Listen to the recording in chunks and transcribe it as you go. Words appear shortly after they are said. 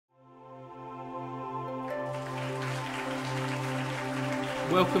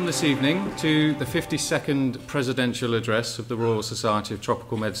Welcome this evening to the 52nd Presidential Address of the Royal Society of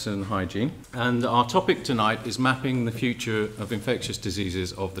Tropical Medicine and Hygiene. And our topic tonight is mapping the future of infectious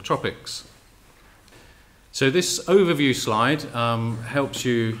diseases of the tropics. So this overview slide helps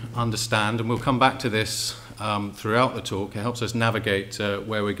you understand, and we'll come back to this throughout the talk. It helps us navigate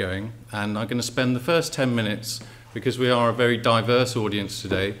where we're going. And I'm going to spend the first 10 minutes, because we are a very diverse audience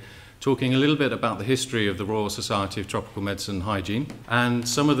today, talking a little bit about the history of the Royal Society of Tropical Medicine and Hygiene and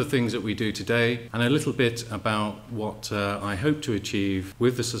some of the things that we do today, and a little bit about what I hope to achieve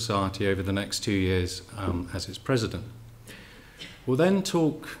with the Society over the next 2 years as its president. We'll then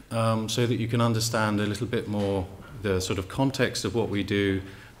talk so that you can understand a little bit more the sort of context of what we do,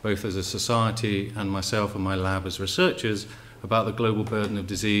 both as a society and myself and my lab as researchers, about the global burden of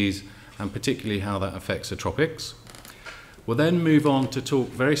disease and particularly how that affects the tropics. We'll then move on to talk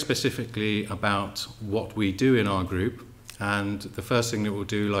very specifically about what we do in our group, and the first thing that we'll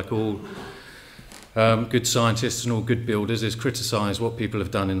do, like all good scientists and all good builders, is criticise what people have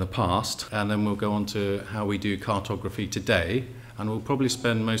done in the past, and then we'll go on to how we do cartography today, and we'll probably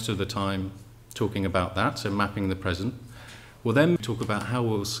spend most of the time talking about that, so mapping the present. We'll then talk about how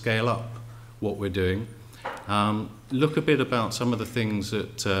we'll scale up what we're doing, look a bit about some of the things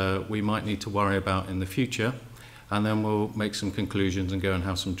that we might need to worry about in the future, and then we'll make some conclusions and go and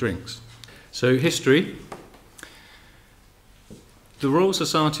have some drinks. So, history. The Royal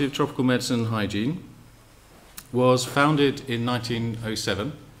Society of Tropical Medicine and Hygiene was founded in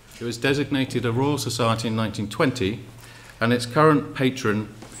 1907. It was designated a Royal Society in 1920, and its current patron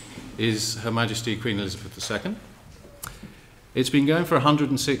is Her Majesty Queen Elizabeth II. It's been going for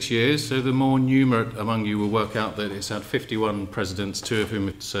 106 years, so the more numerate among you will work out that it's had 51 presidents, 2 of whom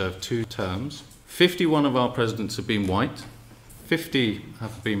have served 2 terms. 51 of our presidents have been white, 50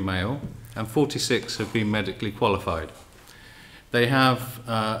 have been male, and 46 have been medically qualified. They have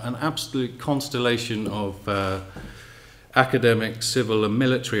an absolute constellation of academic, civil and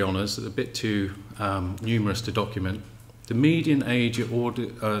military honours that are a bit too numerous to document. The median age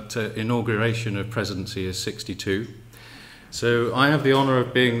to inauguration of presidency is 62. So I have the honour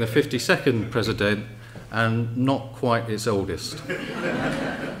of being the 52nd president and not quite its oldest.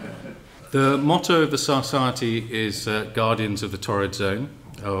 The motto of the Society is Guardians of the Torrid Zone,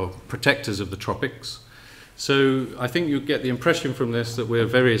 or Protectors of the Tropics. So I think you get the impression from this that we're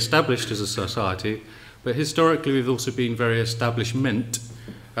very established as a society, but historically we've also been very establishment,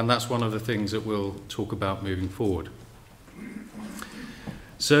 and that's one of the things that we'll talk about moving forward.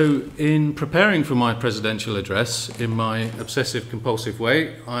 So in preparing for my presidential address, in my obsessive-compulsive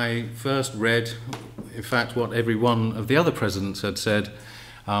way, I first read, in fact, what every one of the other presidents had said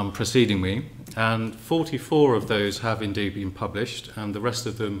preceding me, and 44 of those have indeed been published, and the rest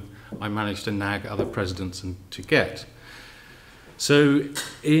of them I managed to nag other presidents to get. So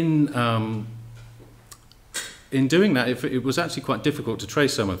in doing that, it was actually quite difficult to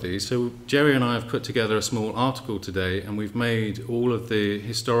trace some of these. So Jerry and I have put together a small article today, and we've made all of the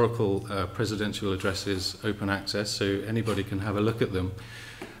historical presidential addresses open access, so anybody can have a look at them.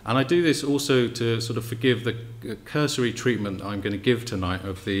 And I do this also to sort of forgive the cursory treatment I'm going to give tonight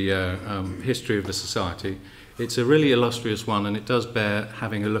of the history of the Society. It's a really illustrious one, and it does bear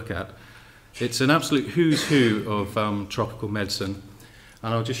having a look at. It's an absolute who's who of tropical medicine,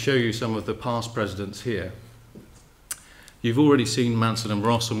 and I'll just show you some of the past presidents here. You've already seen Manson and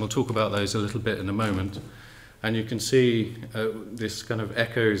Ross, and we'll talk about those a little bit in a moment. And you can see this kind of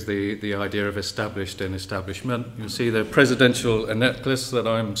echoes the idea of established and establishment. You'll see the presidential necklace that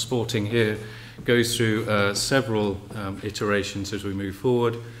I'm sporting here goes through several iterations as we move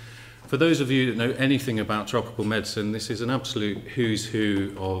forward. For those of you that know anything about tropical medicine, this is an absolute who's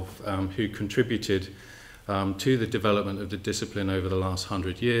who of who contributed to the development of the discipline over the last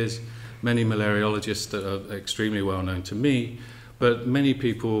 100 years. Many malariologists that are extremely well known to me, but many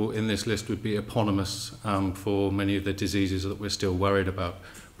people in this list would be eponymous for many of the diseases that we're still worried about: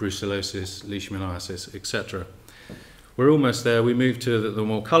 brucellosis, leishmaniasis, etc. We're almost there. We move to the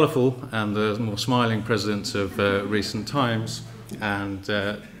more colourful and the more smiling presidents of recent times, and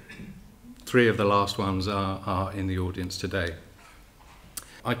 3 of the last ones are in the audience today.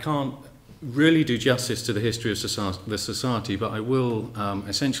 I can't really do justice to the history of the Society, but I will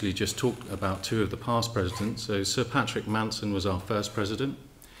essentially just talk about 2 of the past presidents. So Sir Patrick Manson was our first president.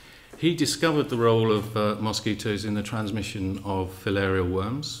 He discovered the role of mosquitoes in the transmission of filarial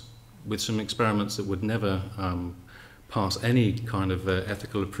worms with some experiments that would never pass any kind of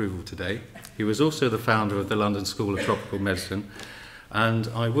ethical approval today. He was also the founder of the London School of Tropical Medicine, and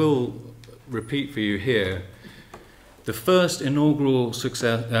I will repeat for you here The first inaugural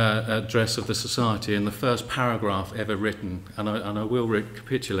address of the Society and the first paragraph ever written, and I will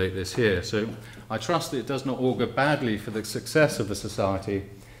recapitulate this here. So I trust that it does not augur badly for the success of the Society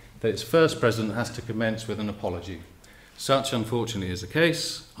that its first president has to commence with an apology. Such, unfortunately, is the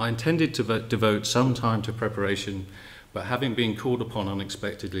case. I intended to devote some time to preparation, but having been called upon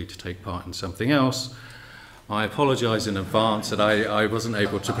unexpectedly to take part in something else, I apologise in advance that I wasn't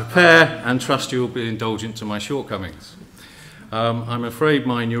able to prepare, and trust you will be indulgent to my shortcomings. I'm afraid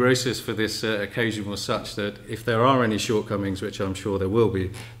my neurosis for this occasion was such that if there are any shortcomings, which I'm sure there will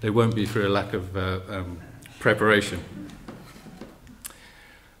be, they won't be through a lack of preparation.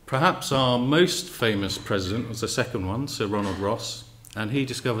 Perhaps our most famous president was the second one, Sir Ronald Ross, and he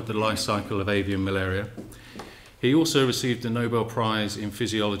discovered the life cycle of avian malaria. He also received the Nobel Prize in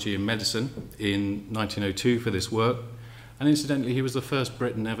Physiology and Medicine in 1902 for this work, and incidentally he was the first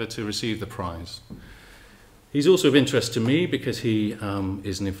Briton ever to receive the prize. He's also of interest to me because he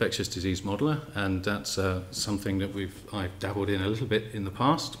is an infectious disease modeller, and that's something that I've dabbled in a little bit in the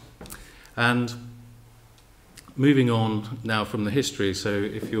past. And moving on now from the history, so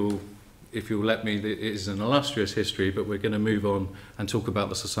if you'll let me, it is an illustrious history, but we're going to move on and talk about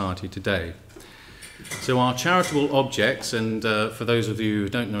the Society today. So our charitable objects, and for those of you who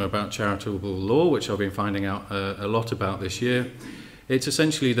don't know about charitable law, which I've been finding out a lot about this year, it's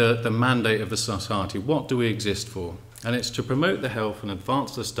essentially the mandate of the Society. What do we exist for? And it's to promote the health and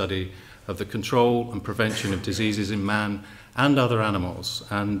advance the study of the control and prevention of diseases in man and other animals.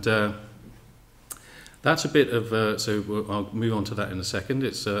 And that's a bit of, so I'll move on to that in a second.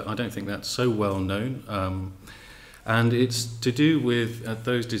 It's, I don't think that's so well known. And it's to do with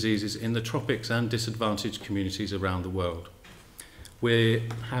those diseases in the tropics and disadvantaged communities around the world. We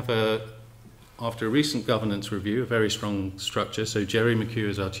have, after a recent governance review, a very strong structure. So Jerry McHugh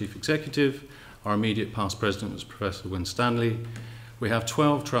is our chief executive. Our immediate past president was Professor Wynne Stanley. We have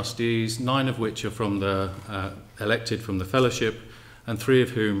 12 trustees, 9 of which are from the, elected from the fellowship, and 3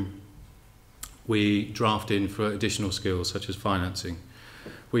 of whom we draft in for additional skills such as financing.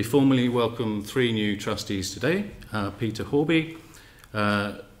 We formally welcome 3 new trustees today, Peter Horby,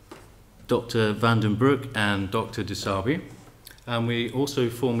 Dr. Van den Broek and Dr. Desabi. And we also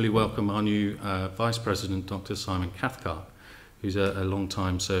formally welcome our new Vice President, Dr. Simon Cathcart, who's a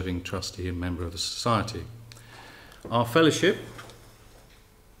long-time serving trustee and member of the Society. Our fellowship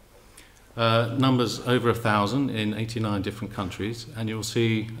numbers over 1,000 in 89 different countries, and you'll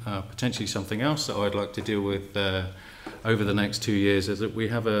see potentially something else that I'd like to deal with over the next 2 years, is that we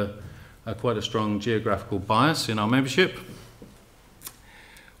have quite a strong geographical bias in our membership.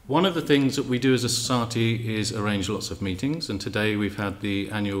 One of the things that we do as a society is arrange lots of meetings, and today we've had the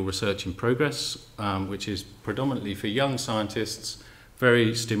annual Research in Progress, which is predominantly for young scientists,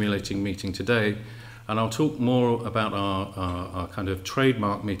 very stimulating meeting today. And I'll talk more about our kind of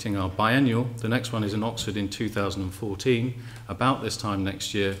trademark meeting, our biennial. The next one is in Oxford in 2014, about this time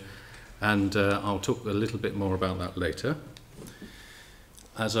next year, and I'll talk a little bit more about that later,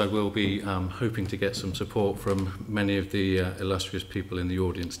 as I will be hoping to get some support from many of the illustrious people in the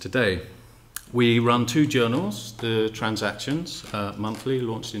audience today. We run 2 journals, the Transactions, monthly,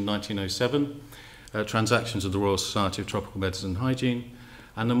 launched in 1907, Transactions of the Royal Society of Tropical Medicine and Hygiene,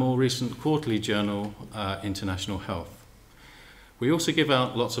 and the more recent quarterly journal, International Health. We also give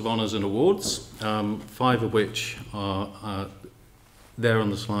out lots of honours and awards, 5 of which are there on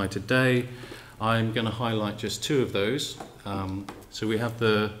the slide today. I'm going to highlight just 2 of those. So we have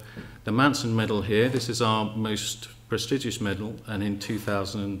the Manson Medal here. This is our most prestigious medal, and in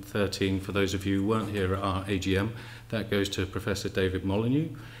 2013, for those of you who weren't here at our AGM, that goes to Professor David Molyneux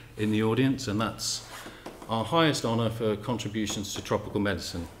in the audience, and that's our highest honour for contributions to tropical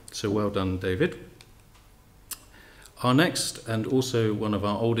medicine. So well done, David. Our next, and also one of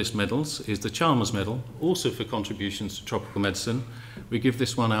our oldest medals, is the Chalmers Medal, also for contributions to tropical medicine. We give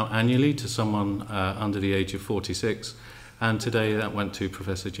this one out annually to someone under the age of 46, and today that went to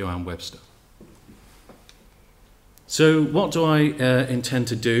Professor Joanne Webster. So what do I intend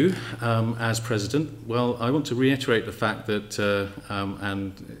to do as president? Well, I want to reiterate the fact that,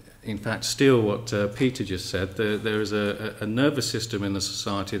 and in fact steal what Peter just said, there is a nervous system in the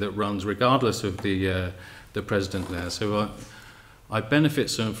society that runs regardless of the president there. So I benefit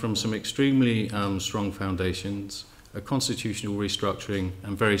from some extremely strong foundations, a constitutional restructuring,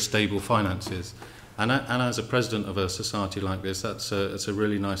 and very stable finances. And as a president of a society like this, that's a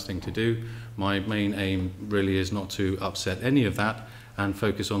really nice thing to do. My main aim really is not to upset any of that and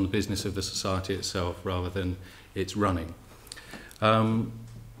focus on the business of the society itself rather than its running.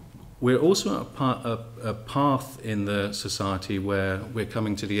 We're also at a path in the society where we're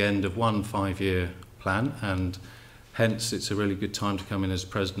coming to the end of one 5-year plan, and Hence, it's a really good time to come in as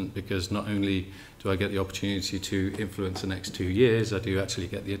president, because not only do I get the opportunity to influence the next 2 years, I do actually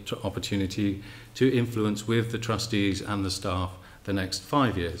get the opportunity to influence with the trustees and the staff the next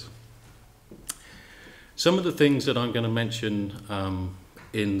 5 years. Some of the things that I'm going to mention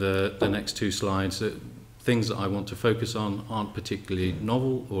in the next 2 slides, things that I want to focus on, aren't particularly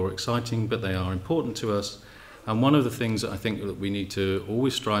novel or exciting, but they are important to us. And one of the things that I think that we need to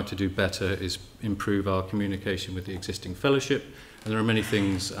always strive to do better is improve our communication with the existing fellowship. And there are many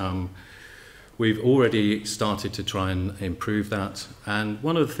things we've already started to try and improve that. And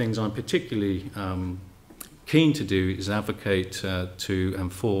one of the things I'm particularly keen to do is advocate to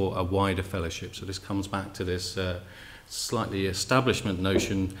and for a wider fellowship. So this comes back to this slightly establishment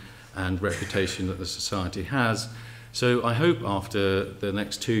notion and reputation that the Society has. So I hope after the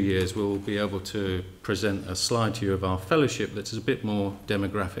next 2 years we'll be able to present a slide to you of our fellowship that is a bit more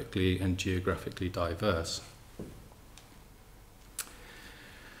demographically and geographically diverse.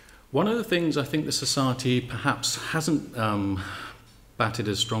 One of the things I think the Society perhaps hasn't batted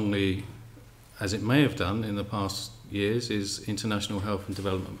as strongly as it may have done in the past years is international health and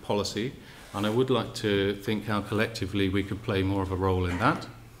development policy, and I would like to think how collectively we could play more of a role in that.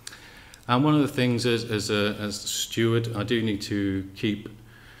 And one of the things as a steward, I do need to keep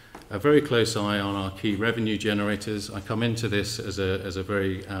a very close eye on our key revenue generators. I come into this as a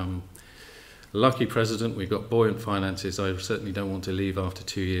very lucky president. We've got buoyant finances. I certainly don't want to leave after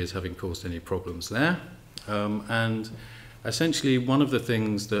 2 years having caused any problems there. And essentially one of the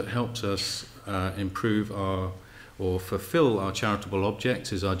things that helps us improve or fulfill our charitable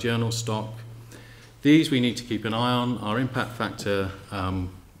objects is our journal stock. These we need to keep an eye on. Our impact factor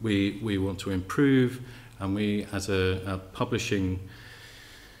we want to improve, and we as a publishing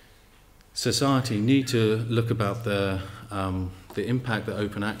society need to look about the impact that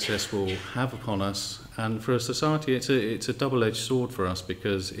open access will have upon us. And for a society it's a double-edged sword for us,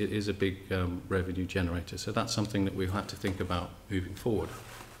 because it is a big revenue generator. So that's something that we'll have to think about moving forward.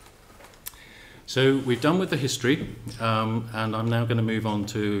 So we've done with the history, and I'm now going to move on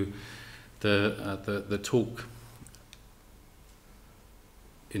to the talk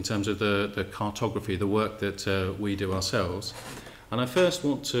in terms of the cartography, the work that we do ourselves. And I first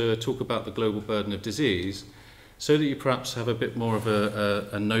want to talk about the global burden of disease, so that you perhaps have a bit more of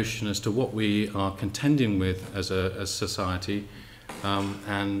a notion as to what we are contending with as a society,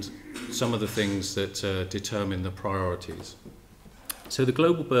 and some of the things that determine the priorities. So the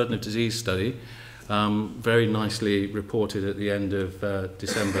global burden of disease study, very nicely reported at the end of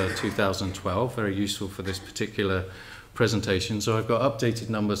December 2012, very useful for this particular presentation. So I've got updated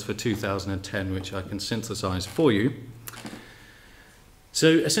numbers for 2010, which I can synthesize for you. So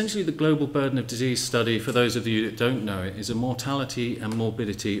essentially the global burden of disease study, for those of you that don't know it, is a mortality and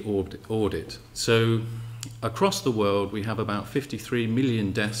morbidity audit. So across the world we have about 53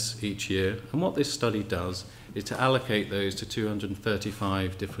 million deaths each year, and what this study does is to allocate those to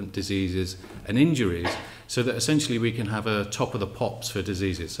 235 different diseases and injuries, so that essentially we can have a top of the pops for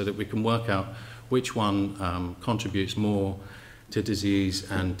diseases, so that we can work out which one contributes more to disease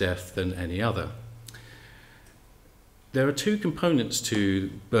and death than any other. There are 2 components to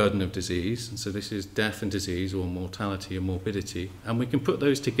burden of disease, and so this is death and disease, or mortality and morbidity, and we can put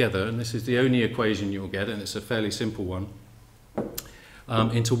those together, and this is the only equation you'll get, and it's a fairly simple one,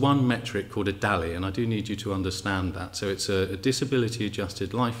 into one metric called a DALY, and I do need you to understand that. So it's a disability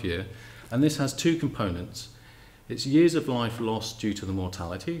adjusted life year, and this has 2 components. It's years of life lost due to the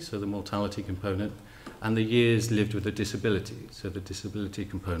mortality, so the mortality component, and the years lived with a disability, so the disability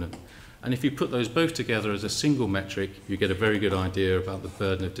component. And if you put those both together as a single metric, you get a very good idea about the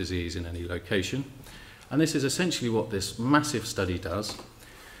burden of disease in any location. And this is essentially what this massive study does.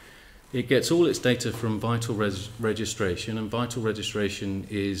 It gets all its data from vital registration, and vital registration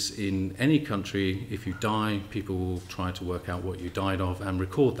is in any country. If you die, people will try to work out what you died of and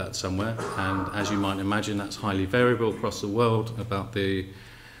record that somewhere. And as you might imagine, that's highly variable across the world about the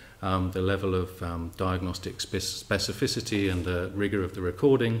level of diagnostic specificity and the rigor of the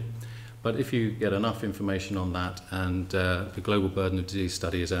recording. But if you get enough information on that, and the global burden of disease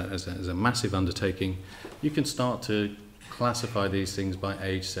study is a massive undertaking, you can start to classify these things by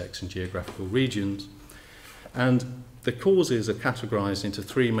age, sex and geographical regions. And the causes are categorized into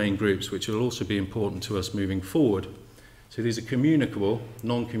 3 main groups, which will also be important to us moving forward. So these are communicable,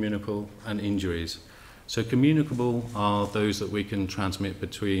 non-communicable and injuries. So communicable are those that we can transmit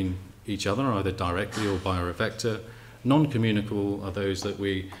between each other, either directly or via a vector. Non-communicable are those that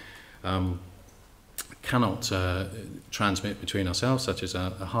we cannot transmit between ourselves, such as a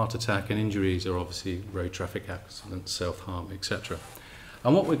heart attack, and injuries are obviously road traffic accidents, self-harm, etc.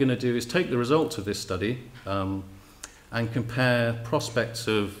 And what we're going to do is take the results of this study, and compare prospects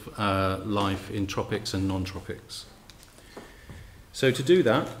of life in tropics and non-tropics. So to do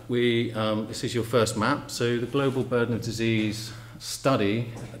that, this is your first map. So the Global Burden of Disease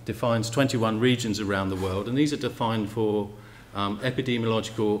study defines 21 regions around the world, and these are defined for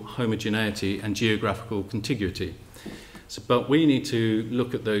epidemiological homogeneity and geographical contiguity. So, but we need to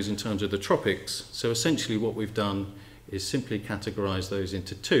look at those in terms of the tropics. So essentially what we've done is simply categorize those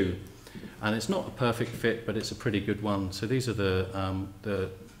into two. And it's not a perfect fit, but it's a pretty good one. So these are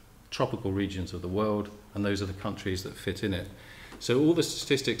the tropical regions of the world, and those are the countries that fit in it. So all the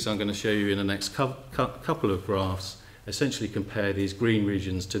statistics I'm going to show you in the next couple of graphs essentially compare these green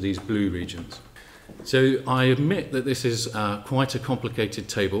regions to these blue regions. So I admit that this is quite a complicated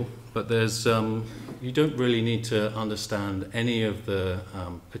table, but there's you don't really need to understand any of the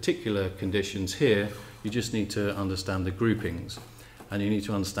particular conditions here. You just need to understand the groupings, and you need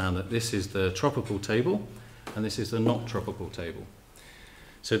to understand that this is the tropical table and this is the not tropical table.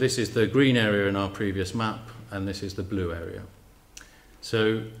 So this is the green area in our previous map, and this is the blue area.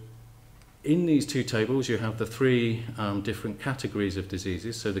 So in these two tables you have the three different categories of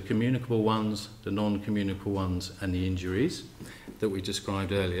diseases, so the communicable ones, the non-communicable ones, and the injuries that we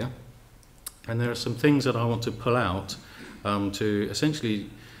described earlier. And there are some things that I want to pull out to essentially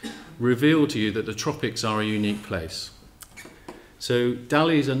reveal to you that the tropics are a unique place. So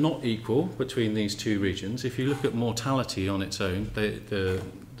DALYs are not equal between these two regions. If you look at mortality on its own, the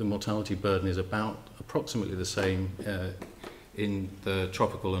mortality burden is approximately the same in the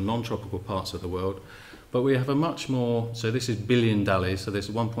tropical and non-tropical parts of the world, but we have a much more, so this is billion DALYs, so there's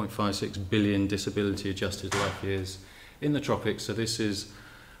 1.56 billion disability adjusted life years in the tropics, so this is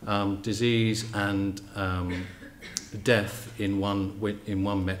disease and death in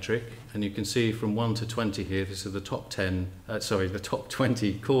one metric, and you can see from 1 to 20 here, this is the top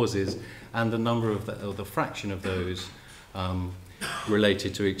 20 causes, and the number of the fraction of those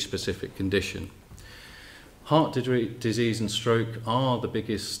related to each specific condition. Heart disease and stroke are the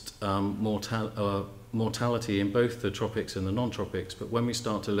biggest mortality in both the tropics and the non-tropics, but when we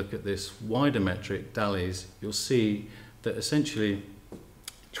start to look at this wider metric, DALYs, you'll see that essentially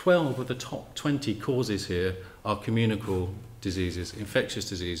 12 of the top 20 causes here are communicable diseases, infectious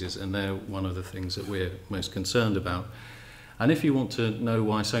diseases, and they're one of the things that we're most concerned about. And if you want to know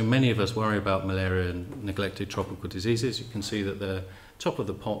why so many of us worry about malaria and neglected tropical diseases, you can see that they're top of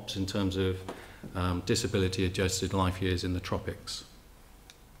the pops in terms of disability adjusted life years in the tropics.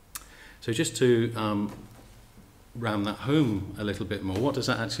 So just to ram that home a little bit more, what does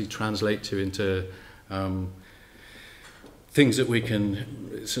that actually translate to into things that we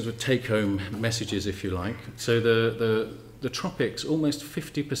can sort of take home messages, if you like? So the tropics, almost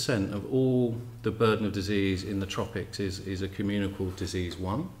 50% of all the burden of disease in the tropics is a communicable disease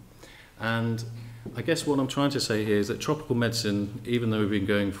one. And I guess what I'm trying to say here is that tropical medicine, even though we've been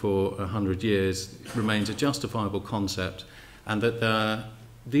going for 100 years, remains a justifiable concept, and that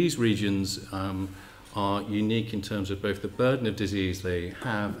these regions are unique in terms of both the burden of disease they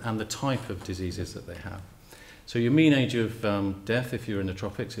have and the type of diseases that they have. So your mean age of death, if you're in the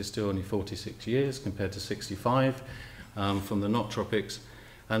tropics, is still only 46 years compared to 65 from the not tropics.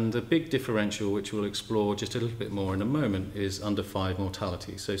 And the big differential, which we'll explore just a little bit more in a moment, is under 5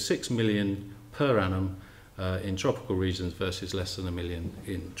 mortality. So 6 million per annum in tropical regions versus less than 1 million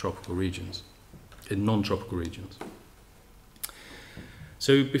in tropical regions, in non-tropical regions.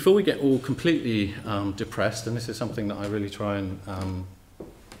 So before we get all completely depressed, and this is something that I really try and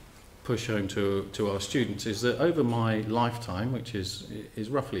push home to our students, is that over my lifetime, which is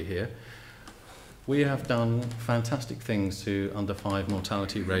roughly here, we have done fantastic things to under 5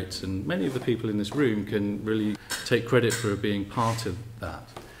 mortality rates, and many of the people in this room can really take credit for being part of that.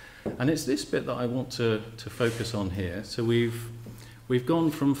 And it's this bit that I want to focus on here. So we've gone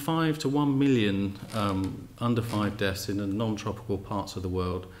from 5 to 1 million under 5 deaths in the non-tropical parts of the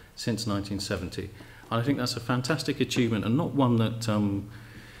world since 1970. And I think that's a fantastic achievement, and not one that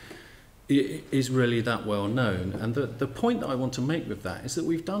is really that well known. And the point that I want to make with that is that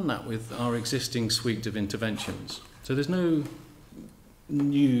we've done that with our existing suite of interventions. So there's no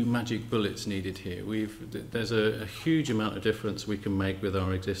new magic bullets needed here. There's a huge amount of difference we can make with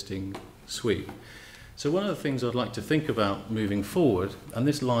our existing suite. So one of the things I'd like to think about moving forward, and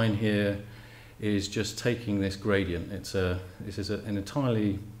this line here is just taking this gradient. This is an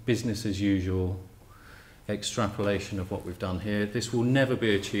entirely business as usual extrapolation of what we've done here. This will never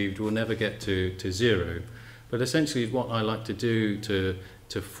be achieved, we'll never get to zero, but essentially what I like to do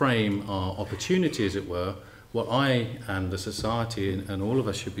to frame our opportunity, as it were, what I and the society and all of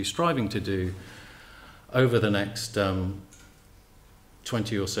us should be striving to do over the next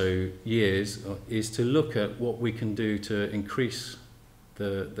 20 or so years is to look at what we can do to increase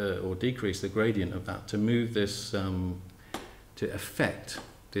or decrease the gradient of that, to move this, to affect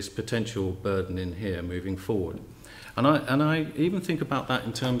this potential burden in here moving forward. And I even think about that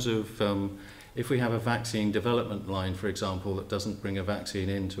in terms of if we have a vaccine development line, for example, that doesn't bring a vaccine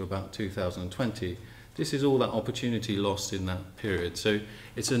into about 2020, this is all that opportunity lost in that period. So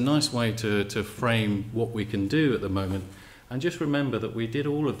it's a nice way to frame what we can do at the moment, and just remember that we did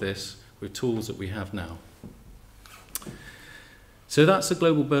all of this with tools that we have now. So that's the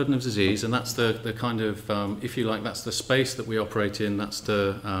global burden of disease, and that's the kind of, if you like, that's the space that we operate in. That's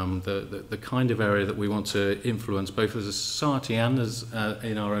the kind of area that we want to influence, both as a society and as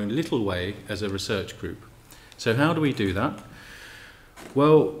in our own little way as a research group. So how do we do that?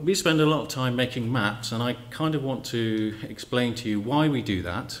 Well, we spend a lot of time making maps, and I kind of want to explain to you why we do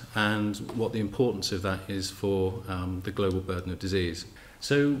that and what the importance of that is for the global burden of disease.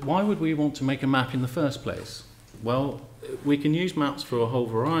 So why would we want to make a map in the first place? Well, we can use maps for a whole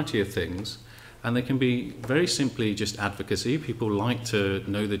variety of things, and they can be very simply just advocacy. People like to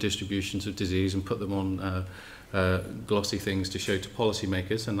know the distributions of disease and put them on glossy things to show to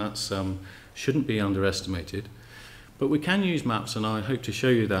policymakers, and that shouldn't be underestimated. But we can use maps, and I hope to show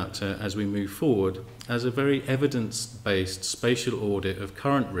you that as we move forward, as a very evidence-based spatial audit of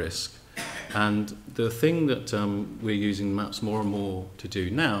current risk. And the thing that we're using maps more and more to do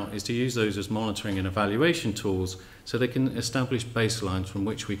now is to use those as monitoring and evaluation tools, so they can establish baselines from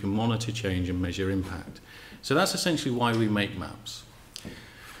which we can monitor change and measure impact. So that's essentially why we make maps.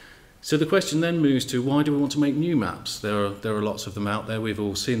 So the question then moves to, why do we want to make new maps? There are lots of them out there, we've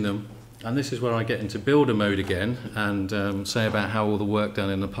all seen them. And this is where I get into builder mode again and say about how all the work done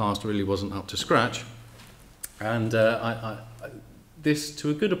in the past really wasn't up to scratch. And this, to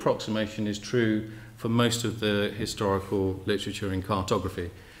a good approximation, is true for most of the historical literature in cartography.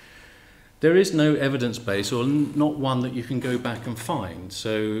 There is no evidence base, or not one that you can go back and find.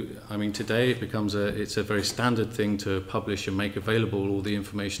 So, I mean, today it's a very standard thing to publish and make available all the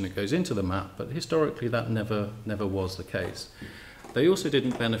information that goes into the map, but historically that never was the case. They also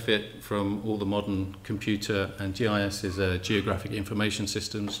didn't benefit from all the modern computer, and GIS is geographic information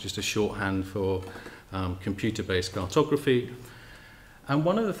systems, just a shorthand for computer-based cartography. And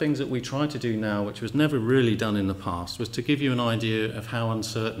one of the things that we try to do now, which was never really done in the past, was to give you an idea of how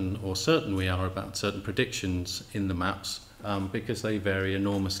uncertain or certain we are about certain predictions in the maps, because they vary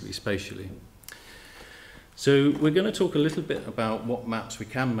enormously spatially. So we're going to talk a little bit about what maps we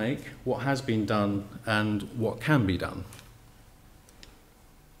can make, what has been done, and what can be done.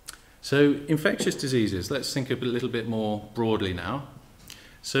 So infectious diseases, let's think a little bit more broadly now.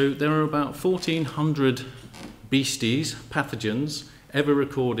 So there are about 1,400 beasties, pathogens, ever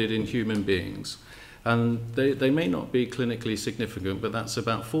recorded in human beings. And they may not be clinically significant, but that's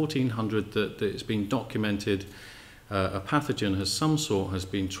about 1,400 that it's been documented a pathogen of some sort has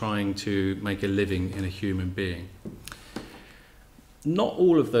been trying to make a living in a human being. Not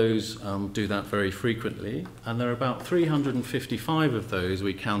all of those do that very frequently, and there are about 355 of those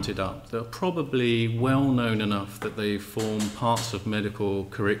we counted up that are probably well known enough that they form parts of medical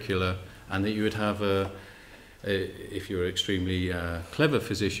curricula, and that you would have if you're an extremely clever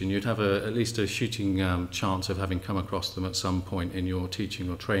physician, you'd have at least a shooting chance of having come across them at some point in your teaching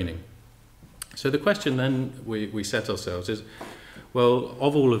or training. So the question then we set ourselves is, well,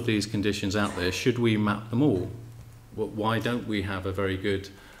 of all of these conditions out there, should we map them all? Why don't we have a very good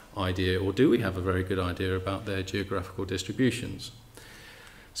idea, or do we have a very good idea about their geographical distributions?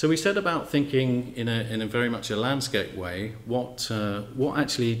 So we set about thinking in a very much a landscape way, what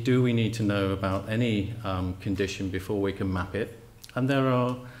actually do we need to know about any condition before we can map it? And there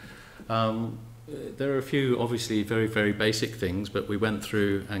are a few obviously very, very basic things, but we went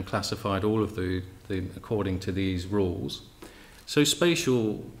through and classified all of them according to these rules. So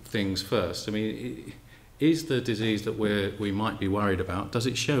spatial things first. I mean, is the disease that we might be worried about, does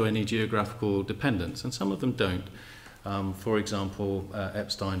it show any geographical dependence? And some of them don't. For example,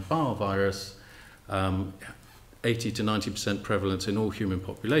 Epstein-Barr virus, 80 to 90% prevalence in all human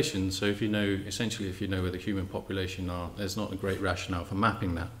populations. So if you know, essentially if you know where the human population are, there's not a great rationale for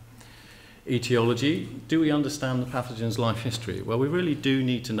mapping that. Etiology, do we understand the pathogen's life history? Well, we really do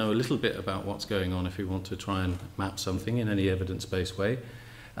need to know a little bit about what's going on if we want to try and map something in any evidence-based way.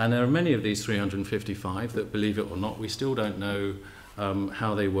 And there are many of these 355 that, believe it or not, we still don't know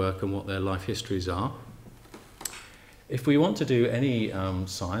how they work and what their life histories are. If we want to do any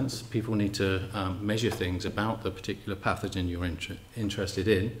science, people need to measure things about the particular pathogen you're interested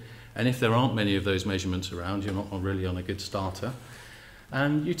in. And if there aren't many of those measurements around, you're not really on a good starter.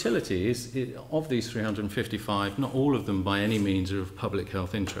 And utility is, of these 355, not all of them by any means are of public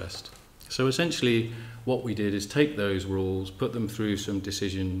health interest. So essentially what we did is take those rules, put them through some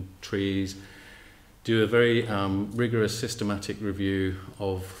decision trees, do a very rigorous systematic review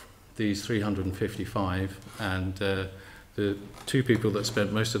of these 355, and the two people that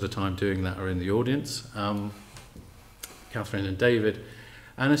spent most of the time doing that are in the audience, Catherine and David.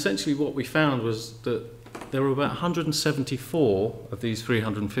 And essentially what we found was that there were about 174 of these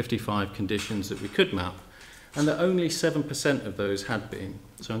 355 conditions that we could map, and that only 7% of those had been.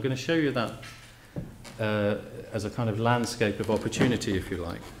 So I'm going to show you that as a kind of landscape of opportunity, if you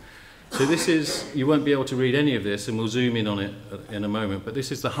like. So this is, you won't be able to read any of this, and we'll zoom in on it in a moment, but this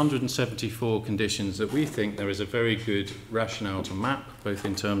is the 174 conditions that we think there is a very good rationale to map, both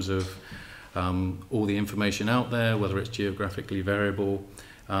in terms of all the information out there, whether it's geographically variable,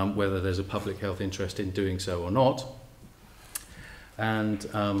 whether there's a public health interest in doing so or not. And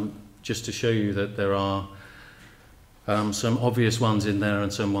just to show you that there are some obvious ones in there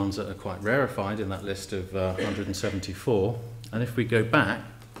and some ones that are quite rarefied in that list of 174. And if we go back,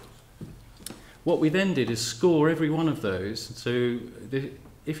 what we then did is score every one of those. So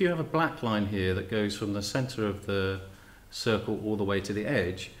if you have a black line here that goes from the center of the circle all the way to the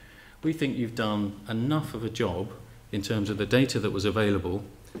edge, we think you've done enough of a job in terms of the data that was available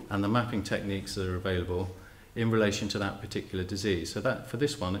and the mapping techniques that are available in relation to that particular disease. So that, for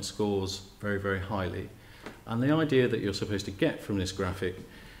this one, it scores very, very highly. And the idea that you're supposed to get from this graphic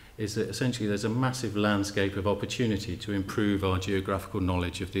is that essentially there's a massive landscape of opportunity to improve our geographical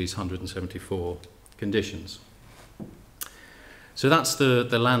knowledge of these 174 conditions. So that's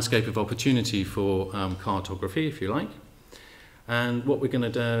the landscape of opportunity for cartography, if you like. And what we're going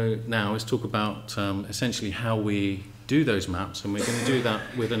to do now is talk about essentially how we do those maps, and we're going to do that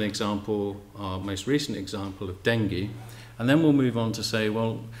with an example, our most recent example of dengue, and then we'll move on to say,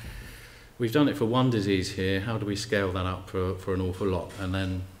 well, we've done it for one disease here, how do we scale that up for an awful lot? And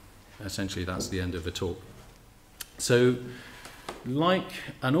then essentially that's the end of the talk. So like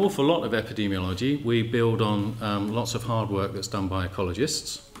an awful lot of epidemiology, we build on lots of hard work that's done by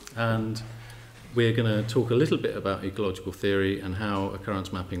ecologists, and we're going to talk a little bit about ecological theory and how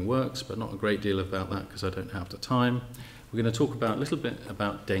occurrence mapping works, but not a great deal about that because I don't have the time. We're going to talk about a little bit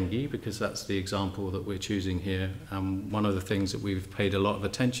about dengue because that's the example that we're choosing here. One of the things that we've paid a lot of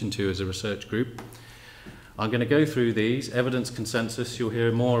attention to as a research group. I'm going to go through these, evidence consensus, you'll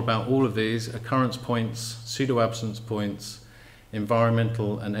hear more about all of these, occurrence points, pseudo-absence points,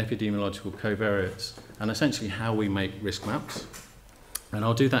 environmental and epidemiological covariates, and essentially how we make risk maps. And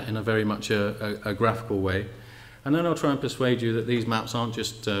I'll do that in a very much a graphical way. And then I'll try and persuade you that these maps aren't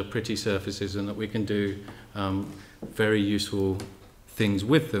just pretty surfaces and that we can do very useful things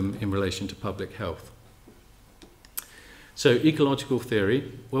with them in relation to public health. So ecological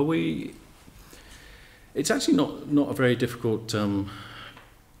theory, well, it's actually not a very difficult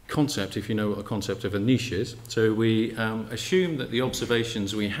concept if you know what a concept of a niche is. So we assume that the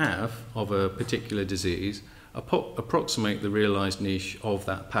observations we have of a particular disease approximate the realized niche of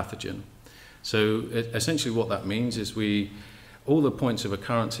that pathogen. So essentially what that means is all the points of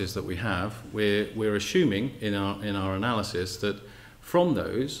occurrences that we have, we're assuming in our analysis that from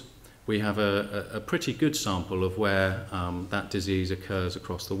those we have a pretty good sample of where that disease occurs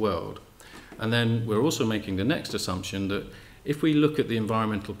across the world. And then we're also making the next assumption that if we look at the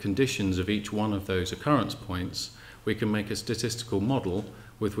environmental conditions of each one of those occurrence points, we can make a statistical model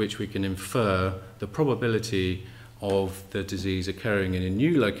with which we can infer the probability of the disease occurring in a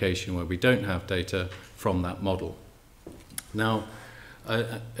new location where we don't have data from that model. Now,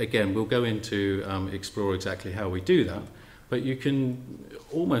 again, we'll go into explore exactly how we do that, but you can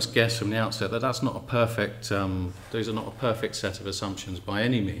almost guess from the outset that that's not a perfect, those are not a perfect set of assumptions by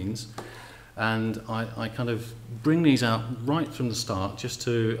any means. And I kind of bring these out right from the start just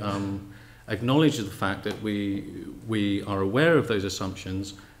to acknowledge the fact that we are aware of those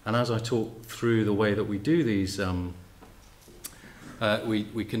assumptions, and as I talk through the way that we do these,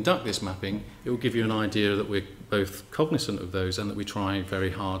 we conduct this mapping, it will give you an idea that we're both cognizant of those and that we try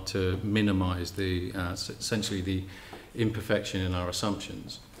very hard to minimize essentially the imperfection in our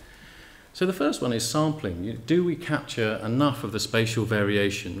assumptions. So the first one is sampling. Do we capture enough of the spatial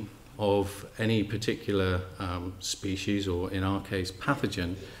variation of any particular species, or in our case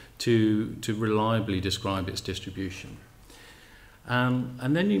pathogen, to reliably describe its distribution?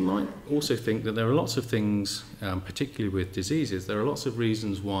 And then you might also think that there are lots of things, particularly with diseases, there are lots of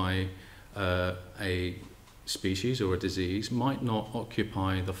reasons why a species or a disease might not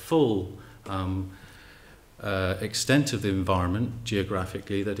occupy the full extent of the environment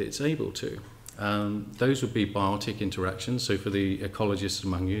geographically that it's able to. Those would be biotic interactions, so for the ecologists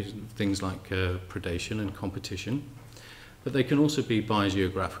among you, things like predation and competition. But they can also be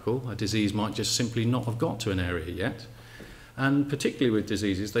biogeographical. A disease might just simply not have got to an area yet. And particularly with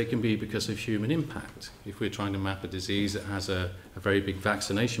diseases, they can be because of human impact. If we're trying to map a disease that has a very big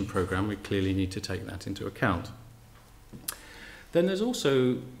vaccination program, we clearly need to take that into account. Then there's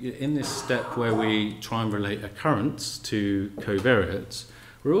also, in this step where we try and relate occurrence to covariates,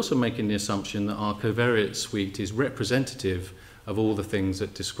 we're also making the assumption that our covariate suite is representative of all the things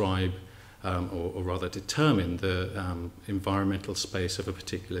that describe, or rather determine, the environmental space of a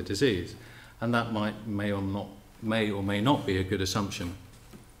particular disease. And that may or may not be a good assumption.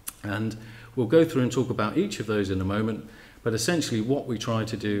 And we'll go through and talk about each of those in a moment, but essentially what we try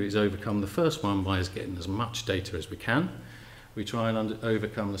to do is overcome the first one by getting as much data as we can. We try and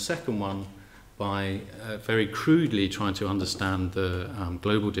overcome the second one by very crudely trying to understand the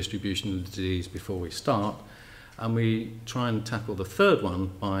global distribution of the disease before we start. And we try and tackle the third one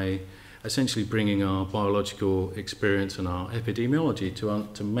by essentially bringing our biological experience and our epidemiology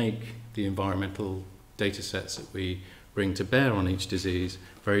to make the environmental data sets that we bring to bear on each disease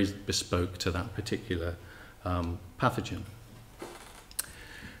very bespoke to that particular pathogen.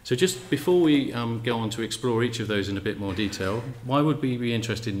 So just before we go on to explore each of those in a bit more detail, why would we be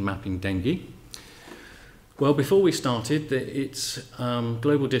interested in mapping dengue? Well, before we started, its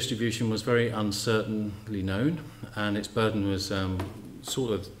global distribution was very uncertainly known, and its burden was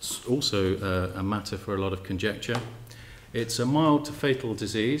sort of also a matter for a lot of conjecture. It's a mild to fatal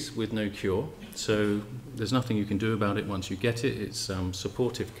disease with no cure, so there's nothing you can do about it once you get it. It's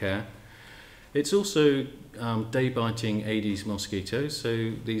supportive care. It's also day-biting Aedes mosquitoes,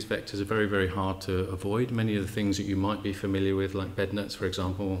 so these vectors are very, very hard to avoid. Many of the things that you might be familiar with, like bed nets, for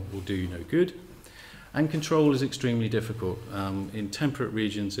example, will do you no good. And control is extremely difficult. In temperate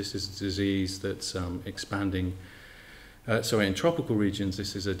regions, this is a disease that's expanding. In tropical regions,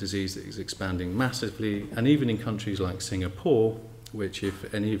 this is a disease that is expanding massively. And even in countries like Singapore, which,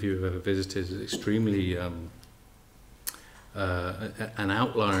 if any of you have ever visited, is extremely an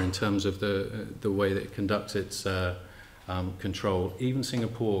outlier in terms of the way that it conducts its control. Even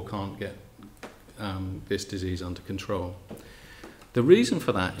Singapore can't get this disease under control. The reason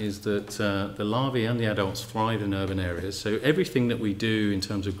for that is that the larvae and the adults thrive in urban areas, so everything that we do in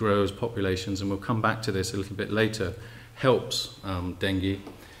terms of growers, populations, and we'll come back to this a little bit later, helps dengue.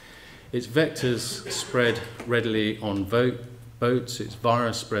 Its vectors spread readily on boats, its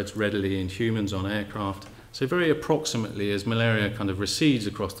virus spreads readily in humans on aircraft. So very approximately, as malaria kind of recedes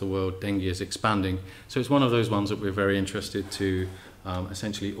across the world, dengue is expanding. So it's one of those ones that we're very interested to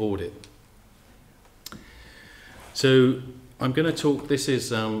essentially audit. So I'm going to talk, this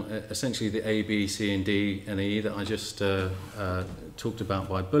is essentially the A, B, C, and D, and E that I just talked about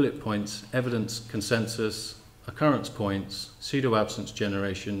by bullet points: evidence, consensus, occurrence points, pseudo-absence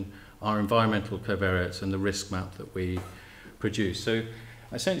generation, our environmental covariates, and the risk map that we produce. So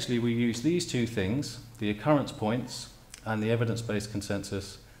essentially we use these two things, the occurrence points and the evidence-based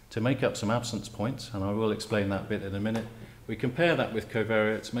consensus, to make up some absence points, and I will explain that bit in a minute. We compare that with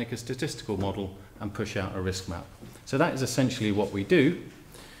covariates, make a statistical model, and push out a risk map. So that is essentially what we do,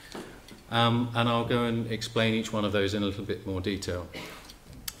 and I'll go and explain each one of those in a little bit more detail.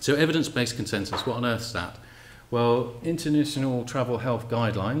 So evidence-based consensus, what on earth is that? Well, International Travel Health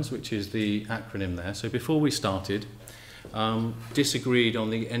Guidelines, which is the acronym there, so before we started, disagreed on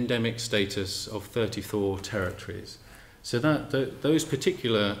the endemic status of 34 territories. So those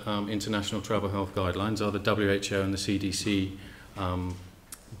particular International Travel Health Guidelines are the WHO and the CDC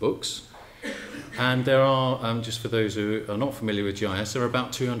books. And there are, just for those who are not familiar with GIS, there are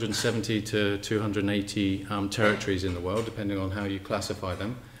about 270 to 280 territories in the world, depending on how you classify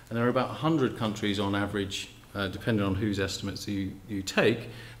them. And there are about 100 countries on average, depending on whose estimates you take,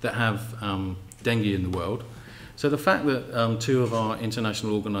 that have dengue in the world. So the fact that two of our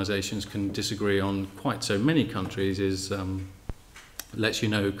international organisations can disagree on quite so many countries lets you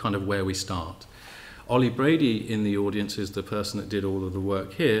know kind of where we start. Ollie Brady in the audience is the person that did all of the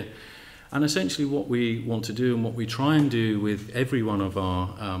work here. And essentially what we want to do and what we try and do with every one of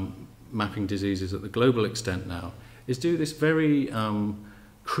our mapping diseases at the global extent now is do this very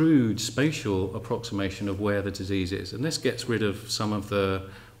crude spatial approximation of where the disease is. And this gets rid of some of the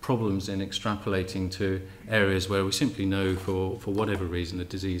problems in extrapolating to areas where we simply know for whatever reason the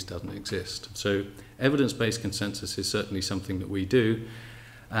disease doesn't exist. So evidence-based consensus is certainly something that we do.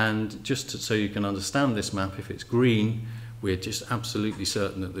 And just so you can understand this map, if it's green, we're just absolutely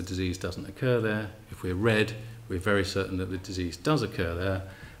certain that the disease doesn't occur there. If we're red, we're very certain that the disease does occur there.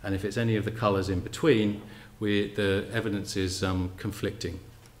 And if it's any of the colours in between, the evidence is conflicting.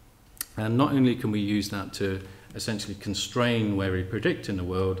 And not only can we use that to essentially constrain where we predict in the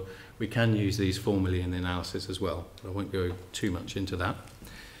world, we can use these formally in the analysis as well. I won't go too much into that.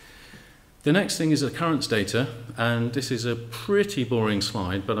 The next thing is occurrence data, and this is a pretty boring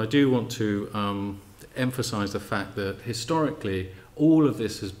slide, but I do want to emphasize the fact that historically all of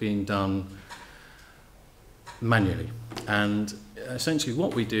this has been done manually. And essentially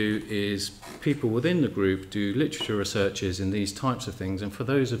what we do is people within the group do literature researches in these types of things, and for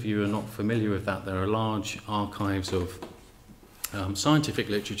those of you who are not familiar with that, there are large archives of scientific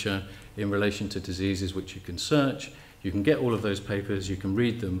literature in relation to diseases which you can search. You can get all of those papers, you can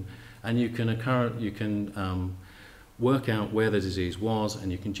read them, and you can work out where the disease was,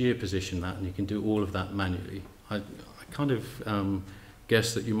 and you can geoposition that, and you can do all of that manually. I kind of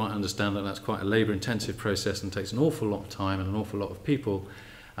guess that you might understand that that's quite a labour-intensive process and takes an awful lot of time and an awful lot of people.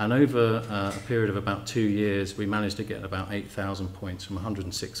 And over a period of about 2 years, we managed to get about 8,000 points from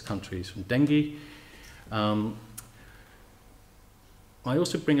 106 countries from dengue. I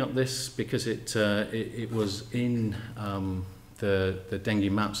also bring up this because it was in the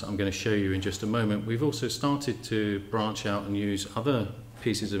dengue maps that I'm going to show you in just a moment. We've also started to branch out and use other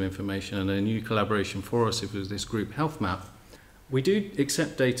pieces of information, and a new collaboration for us was this group health map. We do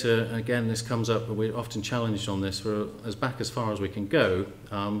accept data, again this comes up, but we're often challenged on this for as back as far as we can go,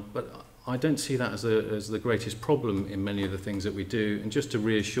 but I don't see that as the greatest problem in many of the things that we do. And just to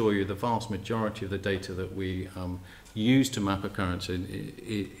reassure you, the vast majority of the data that we use to map occurrence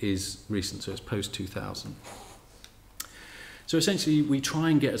is recent, so it's post-2000. So essentially we try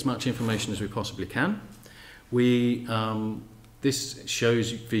and get as much information as we possibly can. This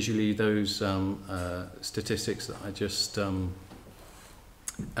shows visually those statistics that I just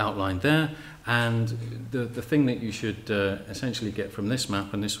outlined there, and the thing that you should essentially get from this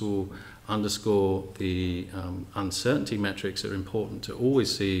map, and this will underscore the uncertainty metrics that are important to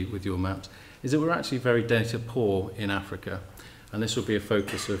always see with your maps, is that we're actually very data poor in Africa, and this will be a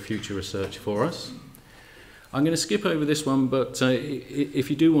focus of future research for us. I'm going to skip over this one, but if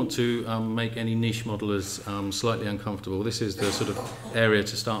you do want to make any niche modelers slightly uncomfortable, this is the sort of area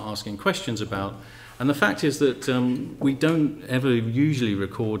to start asking questions about. And the fact is that we don't ever usually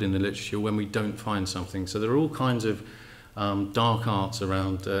record in the literature when we don't find something. So there are all kinds of dark arts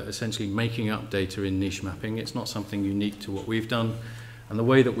around essentially making up data in niche mapping. It's not something unique to what we've done. And the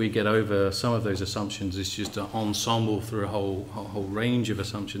way that we get over some of those assumptions is just an ensemble through a whole range of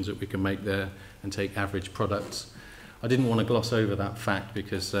assumptions that we can make there and take average products. I didn't want to gloss over that fact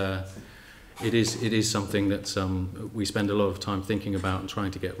because it is something that we spend a lot of time thinking about and trying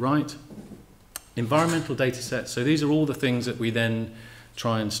to get right. Environmental data sets, so these are all the things that we then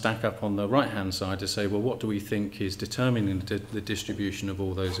try and stack up on the right-hand side to say, well, what do we think is determining the distribution of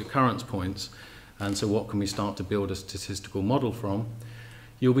all those occurrence points? And so what can we start to build a statistical model from?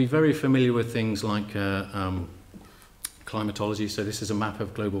 You'll be very familiar with things like climatology. So this is a map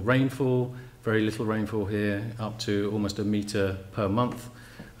of global rainfall, very little rainfall here, up to almost a metre per month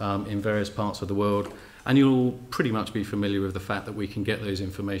in various parts of the world. And you'll pretty much be familiar with the fact that we can get those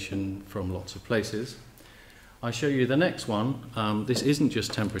information from lots of places. I show you the next one. This isn't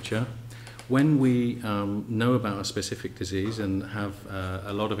just temperature. When we know about a specific disease and have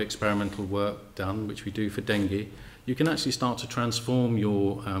a lot of experimental work done, which we do for dengue, you can actually start to transform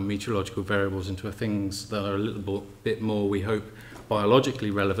your meteorological variables into things that are a little bit more, we hope, biologically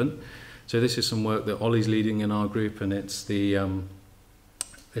relevant. So this is some work that Ollie's leading in our group, and it's the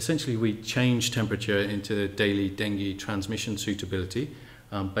essentially we change temperature into daily dengue transmission suitability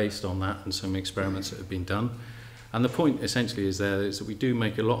based on that and some experiments that have been done. And the point essentially is that we do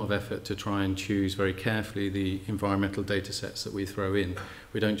make a lot of effort to try and choose very carefully the environmental data sets that we throw in.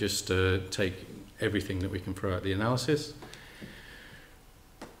 We don't just take everything that we can throw at the analysis.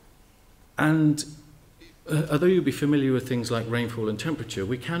 And although you'll be familiar with things like rainfall and temperature,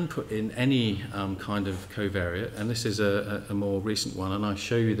 we can put in any kind of covariate, and this is a more recent one, and I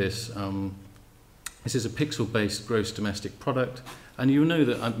show you this. This is a pixel-based gross domestic product, and you'll know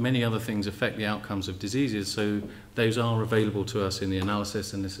that many other things affect the outcomes of diseases, so those are available to us in the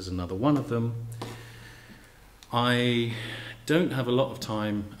analysis, and this is another one of them. I don't have a lot of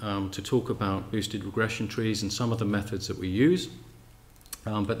time to talk about boosted regression trees and some of the methods that we use,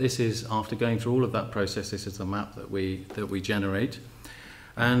 but this is, after going through all of that process, this is the map that we generate.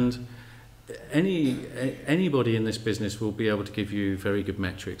 And anybody in this business will be able to give you very good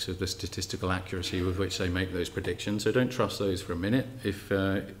metrics of the statistical accuracy with which they make those predictions, so don't trust those for a minute.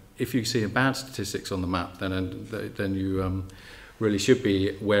 If you see a bad statistics on the map, then you really should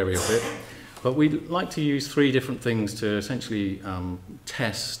be wary of it. But we like to use 3 different things to essentially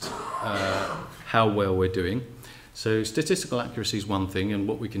test how well we're doing. So statistical accuracy is one thing, and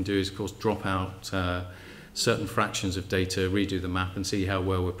what we can do is, of course, drop out certain fractions of data, redo the map, and see how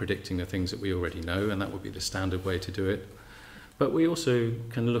well we're predicting the things that we already know, and that would be the standard way to do it. But we also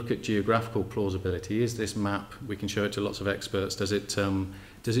can look at geographical plausibility. Is this map, we can show it to lots of experts, does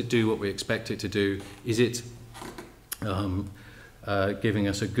it do what we expect it to do? Is it giving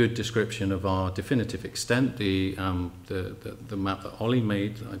us a good description of our definitive extent, the map that Ollie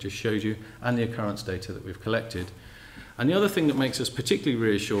made, that I just showed you, and the occurrence data that we've collected. And the other thing that makes us particularly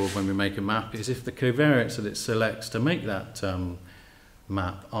reassured when we make a map is if the covariates that it selects to make that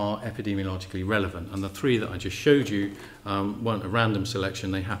map are epidemiologically relevant. And the three that I just showed you weren't a random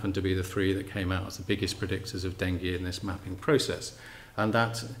selection, they happened to be the three that came out as the biggest predictors of dengue in this mapping process. And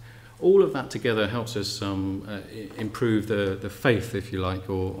that, all of that together helps us improve the faith, if you like,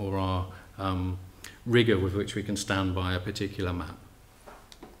 or our rigour with which we can stand by a particular map.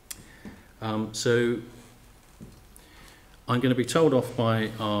 So I'm going to be told off by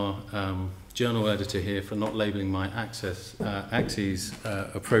our journal editor here for not labelling my axes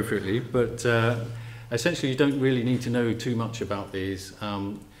appropriately, but essentially you don't really need to know too much about these.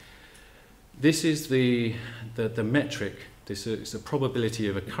 This is the metric, this is the probability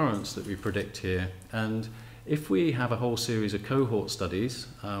of occurrence that we predict here, and if we have a whole series of cohort studies,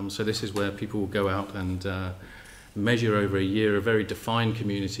 so this is where people will go out and measure over a year a very defined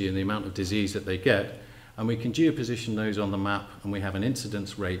community and the amount of disease that they get, and we can geoposition those on the map, and we have an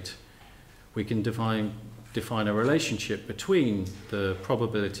incidence rate. We can define a relationship between the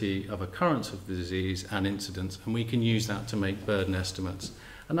probability of occurrence of the disease and incidence, and we can use that to make burden estimates.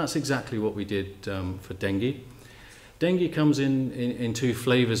 And that's exactly what we did for dengue. Dengue comes in two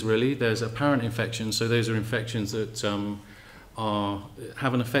flavours, really. There's apparent infections, so those are infections that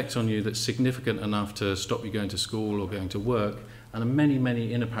have an effect on you that's significant enough to stop you going to school or going to work, and many,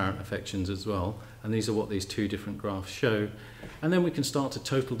 many inapparent infections as well. And these are what these two different graphs show. And then we can start to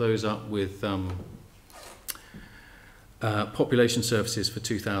total those up with population services for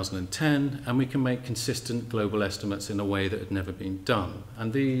 2010, and we can make consistent global estimates in a way that had never been done.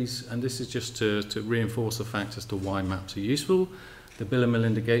 And this is just to reinforce the fact as to why maps are useful. The Bill and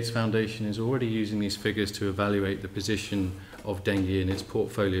Melinda Gates Foundation is already using these figures to evaluate the position of dengue in its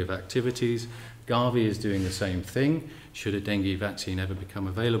portfolio of activities. Gavi is doing the same thing, should a dengue vaccine ever become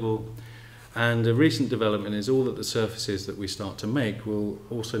available. And a recent development is all that the surfaces that we start to make will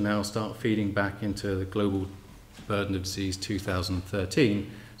also now start feeding back into the Global Burden of Disease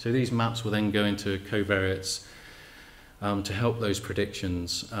 2013. So these maps will then go into covariates to help those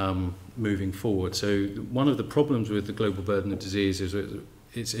predictions moving forward. So one of the problems with the Global Burden of Disease is that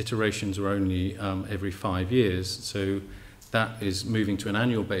its iterations are only every 5 years. So that is moving to an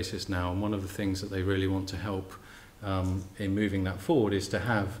annual basis now. And one of the things that they really want to help in moving that forward is to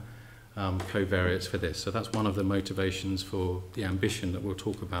have covariates for this. So that's one of the motivations for the ambition that we'll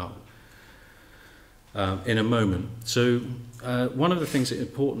talk about in a moment. So one of the things that's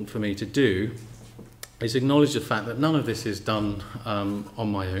important for me to do is acknowledge the fact that none of this is done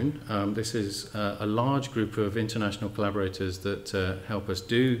on my own. This is a large group of international collaborators that help us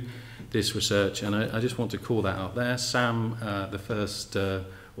do this research, and I just want to call that out there. Sam, the first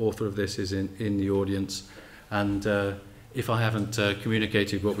author of this, is in the audience, and if I haven't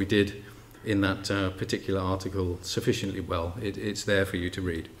communicated what we did in that particular article sufficiently well, it's there for you to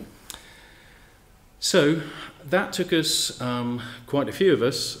read. So that took us, quite a few of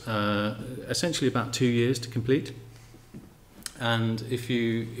us, essentially about 2 years to complete. And if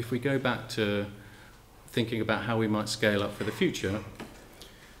we go back to thinking about how we might scale up for the future,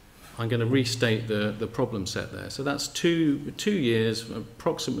 I'm going to restate the problem set there. So that's two years,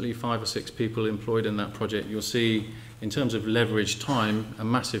 approximately 5 or 6 people employed in that project. You'll see, in terms of leverage time, a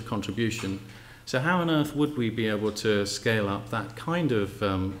massive contribution. So how on earth would we be able to scale up that kind of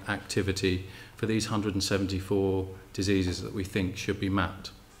activity for these 174 diseases that we think should be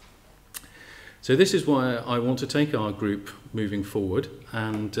mapped? So this is why I want to take our group moving forward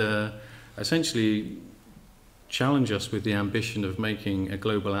and essentially challenge us with the ambition of making a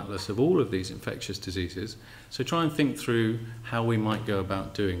global atlas of all of these infectious diseases. So try and think through how we might go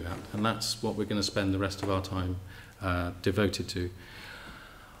about doing that. And that's what we're going to spend the rest of our time devoted to.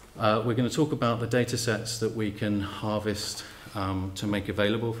 We're going to talk about the data sets that we can harvest to make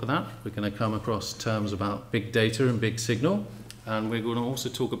available for that. We're going to come across terms about big data and big signal. And we're going to also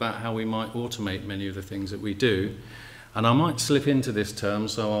talk about how we might automate many of the things that we do. And I might slip into this term,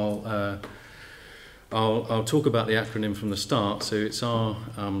 so I'll talk about the acronym from the start. So it's our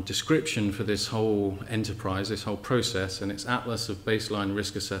description for this whole enterprise, this whole process, and it's Atlas of Baseline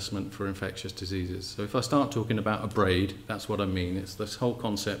Risk Assessment for Infectious Diseases. So if I start talking about a braid, that's what I mean. It's this whole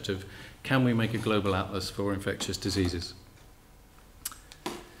concept of, can we make a global atlas for infectious diseases?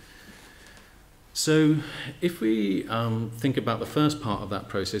 So if we think about the first part of that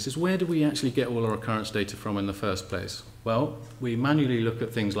process, is where do we actually get all our occurrence data from in the first place? Well, we manually look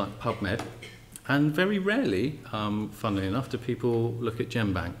at things like PubMed, and very rarely, funnily enough, do people look at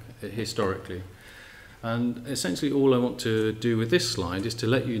GenBank historically. And essentially all I want to do with this slide is to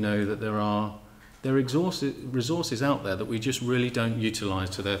let you know that there are resources out there that we just really don't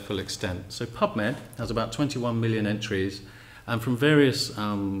utilize to their full extent. So PubMed has about 21 million entries, and from various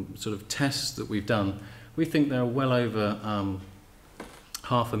sort of tests that we've done, we think there are well over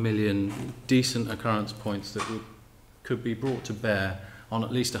 500,000 decent occurrence points that could be brought to bear on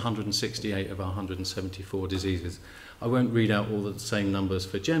at least 168 of our 174 diseases. I won't read out all the same numbers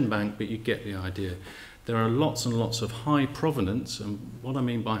for GenBank, but you get the idea. There are lots and lots of high provenance, and what I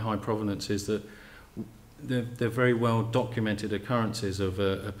mean by high provenance is that they're very well documented occurrences of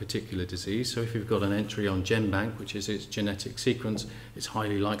a particular disease. So if you've got an entry on GenBank, which is its genetic sequence, it's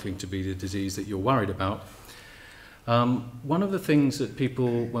highly likely to be the disease that you're worried about. One of the things that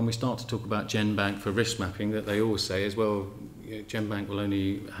people, when we start to talk about GenBank for risk mapping, that they always say is, well, GenBank will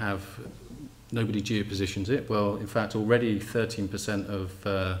only have, nobody geopositions it. Well, in fact, already 13%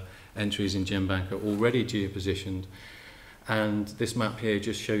 of entries in GenBank are already geopositioned. And this map here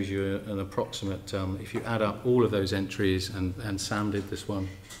just shows you an approximate, if you add up all of those entries, and Sam did this one,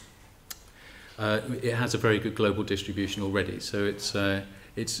 it has a very good global distribution already. So it's a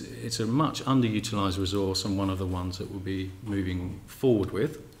much underutilized resource, and one of the ones that we'll be moving forward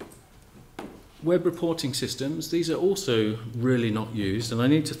with. Web reporting systems, these are also really not used, and I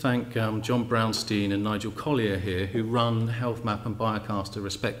need to thank John Brownstein and Nigel Collier here, who run HealthMap and Biocaster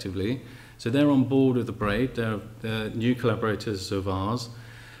respectively. So they're on board with the braid, they're new collaborators of ours,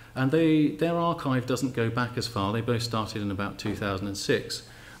 and their archive doesn't go back as far. They both started in about 2006.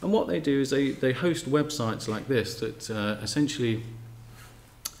 And what they do is they host websites like this that essentially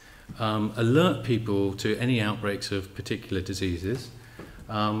alert people to any outbreaks of particular diseases,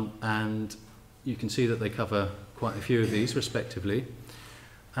 and you can see that they cover quite a few of these respectively,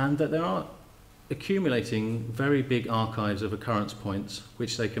 and that there are accumulating very big archives of occurrence points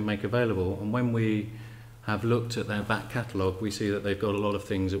which they can make available. And when we have looked at their back catalogue, we see that they've got a lot of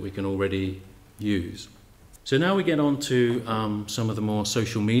things that we can already use. So now we get on to some of the more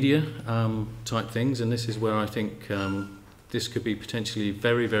social media type things, and this is where I think this could be potentially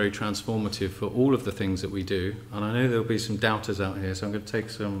very, very transformative for all of the things that we do. And I know there'll be some doubters out here, so I'm going to take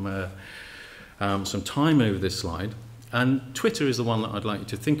some time over this slide. And Twitter is the one that I'd like you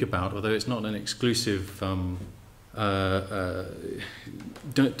to think about, although it's not an exclusive, don't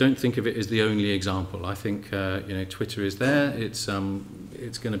think of it as the only example. I think Twitter is there. It's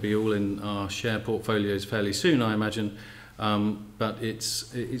going to be all in our share portfolios fairly soon, I imagine. But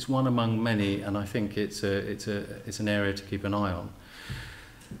it's one among many, and I think it's an area to keep an eye on.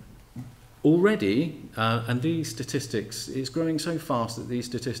 Already, and these statistics, it's growing so fast that these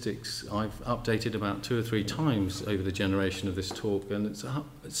statistics I've updated about 2 or 3 times over the generation of this talk, and it's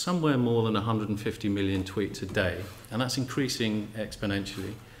somewhere more than 150 million tweets a day, and that's increasing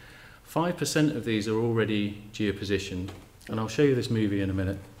exponentially. 5% of these are already geopositioned, and I'll show you this movie in a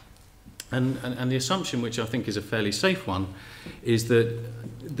minute. And the assumption, which I think is a fairly safe one, is that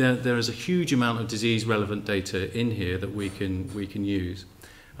there is a huge amount of disease-relevant data in here that we can use.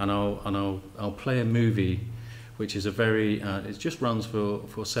 And I'll play a movie, which is a very, it just runs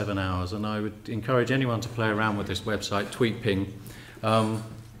for 7 hours, and I would encourage anyone to play around with this website, TweetPing.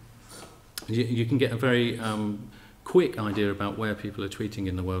 You can get a very quick idea about where people are tweeting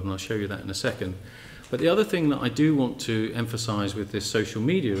in the world, and I'll show you that in a second. But the other thing that I do want to emphasize with this social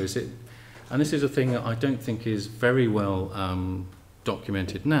media is and this is a thing that I don't think is very well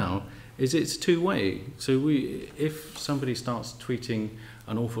documented now, is it's two-way. So if somebody starts tweeting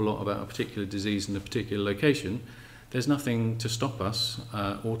an awful lot about a particular disease in a particular location, there's nothing to stop us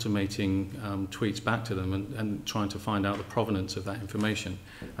automating tweets back to them and trying to find out the provenance of that information.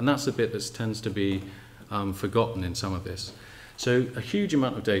 And that's the bit that tends to be forgotten in some of this. So a huge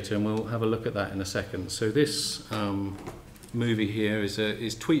amount of data, and we'll have a look at that in a second. So this movie here is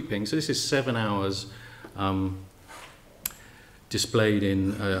TweetPing. So this is 7 hours displayed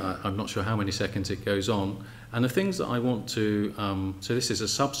in, I'm not sure how many seconds it goes on. And the things that I want to, so this is a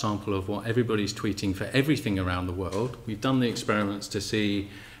subsample of what everybody's tweeting for everything around the world. We've done the experiments to see,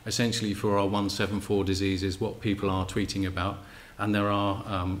 essentially for our 174 diseases, what people are tweeting about. and there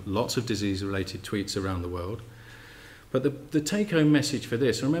are lots of disease-related tweets around the world. But the take-home message for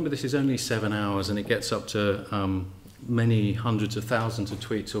this, remember this is only 7 hours and it gets up to many hundreds of thousands of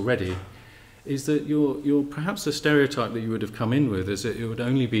tweets already, is that you're perhaps the stereotype that you would have come in with is that it would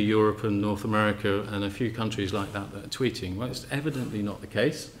only be Europe and North America and a few countries like that that are tweeting. Well, it's evidently not the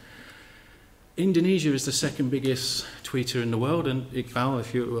case. Indonesia is the second biggest tweeter in the world, and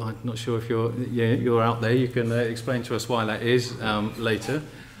Iqbal, I'm not sure if you're out there, you can explain to us why that is later.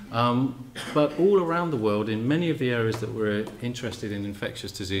 But all around the world, in many of the areas that we're interested in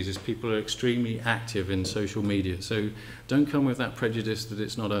infectious diseases, people are extremely active in social media. So don't come with that prejudice that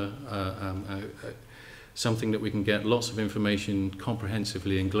it's not something that we can get lots of information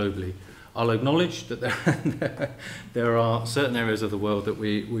comprehensively and globally. I'll acknowledge that there are certain areas of the world that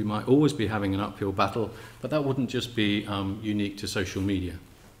we might always be having an uphill battle, but that wouldn't just be unique to social media.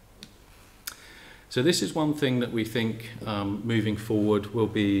 So this is one thing that we think moving forward will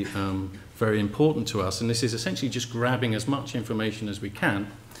be very important to us, and this is essentially just grabbing as much information as we can.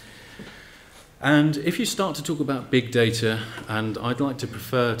 And if you start to talk about big data, and I'd like to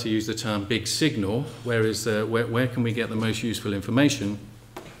prefer to use the term big signal, where can we get the most useful information,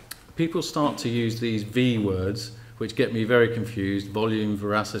 people start to use these V words, which get me very confused: volume,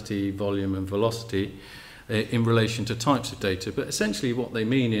 veracity, volume and velocity, in relation to types of data. But essentially what they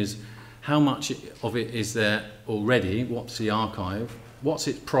mean is how much of it is there already, what's the archive, what's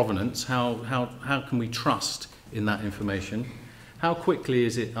its provenance, how can we trust in that information, how quickly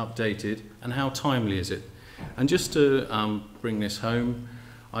is it updated, and how timely is it. And just to bring this home,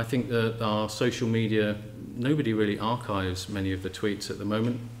 I think that our social media, nobody really archives many of the tweets at the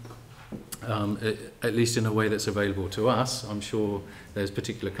moment, at least in a way that's available to us. I'm sure there's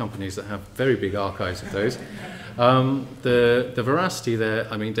particular companies that have very big archives of those. The veracity there,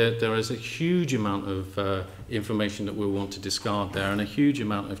 I mean, there is a huge amount of information that we'll want to discard there, and a huge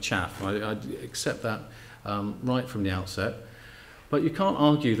amount of chaff. I accept that right from the outset. But you can't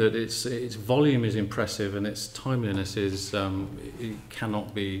argue that its volume is impressive and its timeliness is it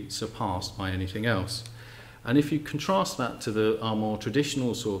cannot be surpassed by anything else. And if you contrast that to our more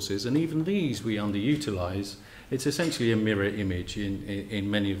traditional sources, and even these we underutilise, it's essentially a mirror image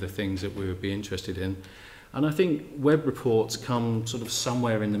in many of the things that we would be interested in. And I think web reports come sort of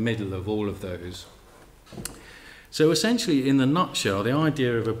somewhere in the middle of all of those. So essentially, in the nutshell, the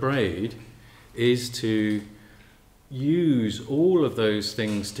idea of a braid is to use all of those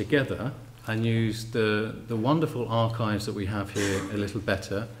things together and use the wonderful archives that we have here a little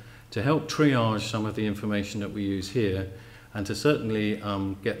better to help triage some of the information that we use here, and to certainly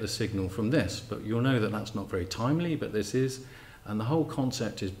get the signal from this. But you'll know that that's not very timely, but this is. And the whole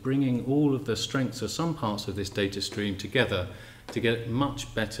concept is bringing all of the strengths of some parts of this data stream together to get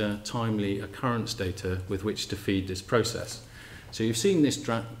much better, timely occurrence data with which to feed this process. So you've seen this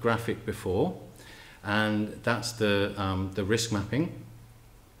graphic before, and that's the risk mapping.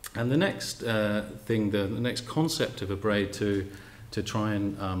 And the next thing, the next concept of a braid to try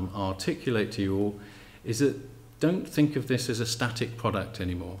and articulate to you all is that don't think of this as a static product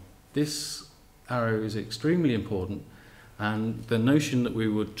anymore. This arrow is extremely important, and the notion that we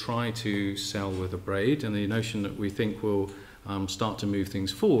would try to sell with a braid, and the notion that we think will start to move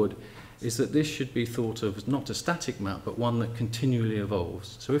things forward, is that this should be thought of as not a static map, but one that continually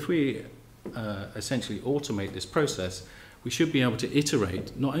evolves. So if we essentially automate this process, we should be able to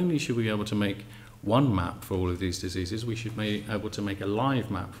iterate. Not only should we be able to make one map for all of these diseases, we should be able to make a live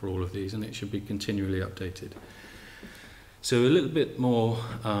map for all of these, and it should be continually updated. So a little bit more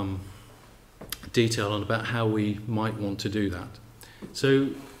detail on about how we might want to do that. So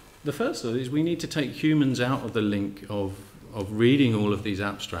the first of it is we need to take humans out of the link of reading all of these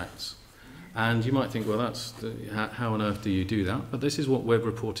abstracts. And you might think, well, how on earth do you do that? But this is what web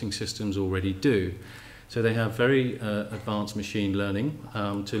reporting systems already do. So they have very advanced machine learning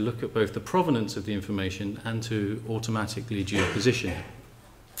to look at both the provenance of the information and to automatically geoposition it.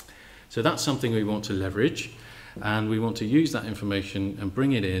 So that's something we want to leverage, and we want to use that information and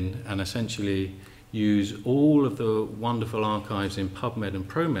bring it in and essentially use all of the wonderful archives in PubMed and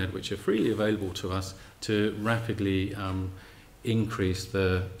ProMed, which are freely available to us, to rapidly increase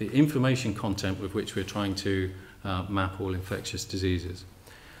the information content with which we're trying to map all infectious diseases.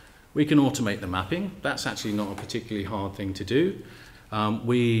 We can automate the mapping. That's actually not a particularly hard thing to do.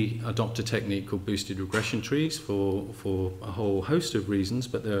 We adopt a technique called boosted regression trees for a whole host of reasons,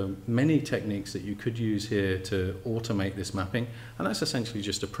 but there are many techniques that you could use here to automate this mapping, and that's essentially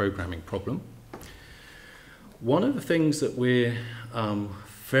just a programming problem. One of the things that we're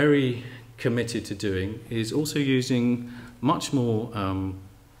very committed to doing is also using much more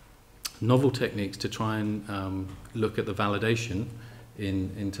novel techniques to try and look at the validation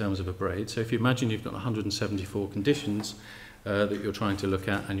in terms of a braid. So if you imagine you've got 174 conditions that you're trying to look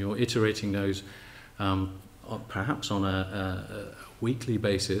at, and you're iterating those perhaps on a weekly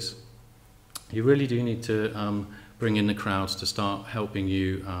basis, you really do need to bring in the crowds to start helping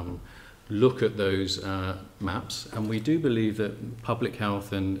you look at those maps. And we do believe that public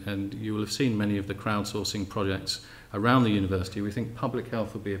health, and you will have seen many of the crowdsourcing projects around the university, we think public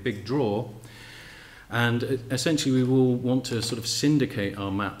health will be a big draw. And essentially we will want to sort of syndicate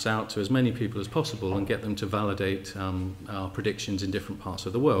our maps out to as many people as possible and get them to validate our predictions in different parts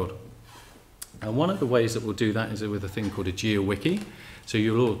of the world. And one of the ways that we'll do that is with a thing called a GeoWiki. So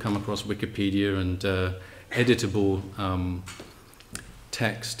you'll all come across Wikipedia and editable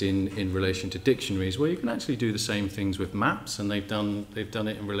text in relation to dictionaries, where you can actually do the same things with maps, and they've done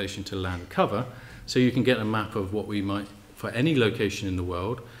it in relation to land cover. So you can get a map of what we might, for any location in the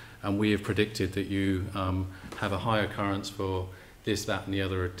world, and we have predicted that you have a higher occurrence for this, that, and the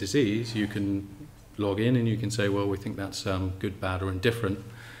other disease. You can log in and you can say, well, we think that's good, bad, or indifferent.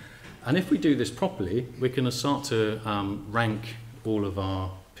 And if we do this properly, we can start to rank all of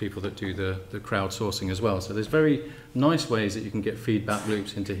our people that do the crowdsourcing as well. So there's very nice ways that you can get feedback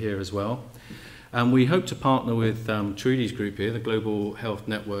loops into here as well. And we hope to partner with Trudy's group here, the Global Health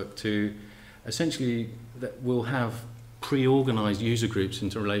Network, to essentially, that we'll have pre-organized user groups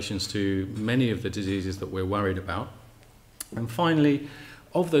into relations to many of the diseases that we're worried about. And finally,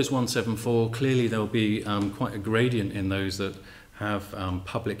 of those 174, clearly there'll be quite a gradient in those that have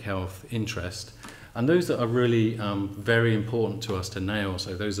public health interest, and those that are really very important to us to nail.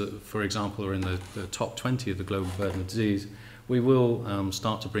 So those that, for example, are in the top 20 of the global burden of disease, we will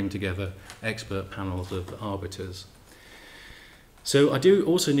start to bring together expert panels of arbiters. So I do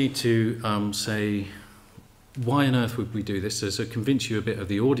also need to say, why on earth would we do this? So to convince you a bit of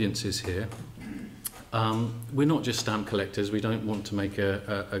the audiences here, we're not just stamp collectors. We don't want to make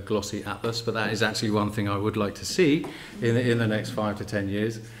a glossy atlas, but that is actually one thing I would like to see in the next 5 to 10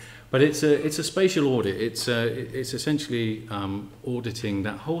 years. But it's a spatial audit. It's essentially auditing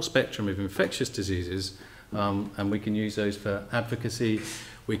that whole spectrum of infectious diseases, and we can use those for advocacy.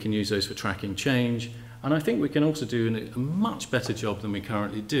 We can use those for tracking change. And I think we can also do a much better job than we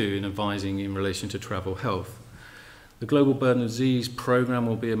currently do in advising in relation to travel health. The Global Burden of Disease program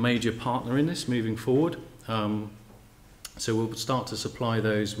will be a major partner in this moving forward. So we'll start to supply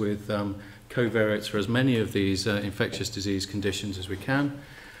those with covariates for as many of these infectious disease conditions as we can.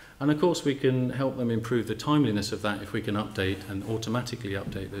 And of course we can help them improve the timeliness of that if we can update and automatically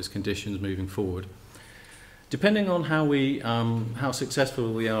update those conditions moving forward. Depending on how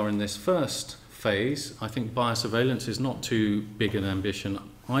successful we are in this first phase, I think biosurveillance is not too big an ambition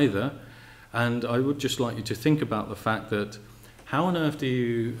either. And I would just like you to think about the fact that how on earth do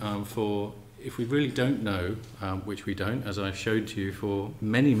you, if we really don't know, which we don't, as I showed to you for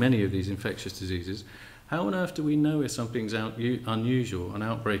many, many of these infectious diseases, how on earth do we know if something's unusual, an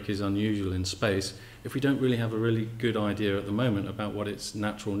outbreak is unusual in space, if we don't really have a really good idea at the moment about what its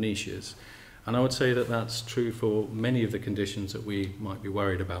natural niche is? And I would say that that's true for many of the conditions that we might be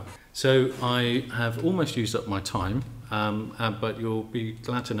worried about. So I have almost used up my time, but you'll be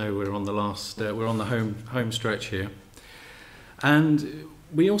glad to know we're on the we're on the home stretch here. And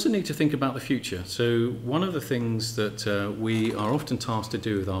we also need to think about the future. So one of the things that we are often tasked to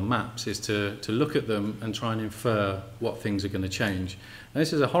do with our maps is to look at them and try and infer what things are going to change. Now,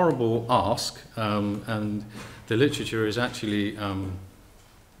 this is a horrible ask, and the literature is actually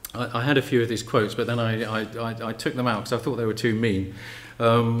I had a few of these quotes, but then I took them out because I thought they were too mean.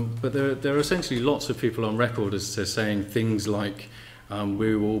 But there are essentially lots of people on record as to saying things like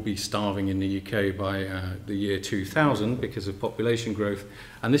we will all be starving in the UK by the year 2000 because of population growth.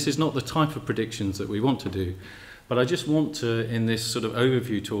 And this is not the type of predictions that we want to do. But I just want to, in this sort of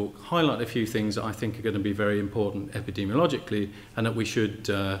overview talk, highlight a few things that I think are going to be very important epidemiologically and that we should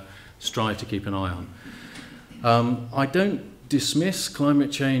strive to keep an eye on. I don't dismiss climate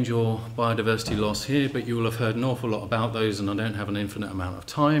change or biodiversity loss here, but you will have heard an awful lot about those, and I don't have an infinite amount of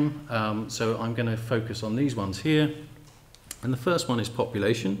time. So I'm going to focus on these ones here. And the first one is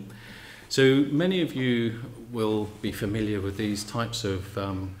population. So many of you will be familiar with these types of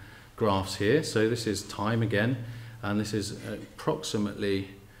graphs here. So this is time again, and this is approximately,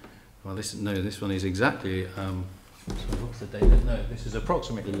 well, this one is exactly, so what's the data? No, this is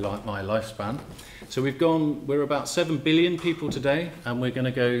approximately like my lifespan. So we're about 7 billion people today, and we're going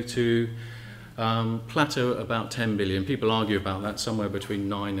to go to plateau at about 10 billion. People argue about that, somewhere between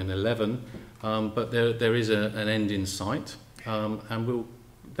 9 and 11, but there is an end in sight. And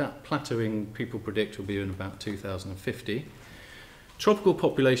that plateauing, people predict, will be in about 2050. Tropical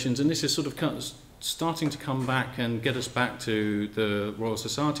populations, and this is sort of starting to come back and get us back to the Royal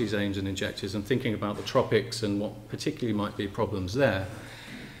Society's aims and objectives and thinking about the tropics and what particularly might be problems there,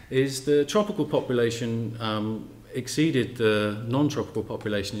 is the tropical population exceeded the non-tropical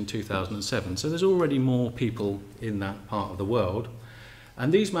population in 2007. So there's already more people in that part of the world.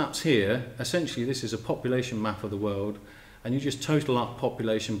 And these maps here, essentially this is a population map of the world, and you just total up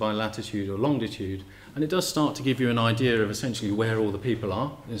population by latitude or longitude, and it does start to give you an idea of essentially where all the people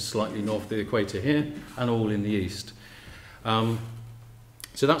are. It's slightly north of the equator here, and all in the east. So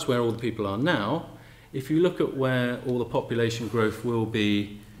that's where all the people are now. If you look at where all the population growth will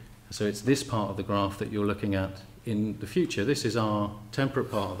be, so it's this part of the graph that you're looking at in the future. This is our temperate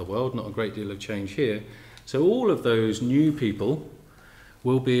part of the world, not a great deal of change here. So all of those new people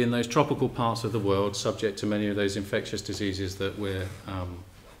will be in those tropical parts of the world, subject to many of those infectious diseases that we've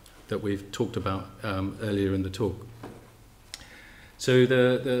talked about earlier in the talk. So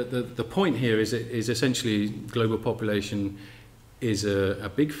the point here is essentially global population is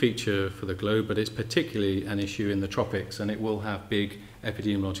a big feature for the globe, but it's particularly an issue in the tropics, and it will have big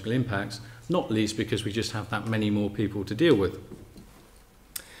epidemiological impacts, not least because we just have that many more people to deal with.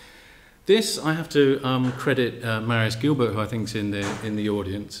 This I have to credit Marius Gilbert, who I think is in the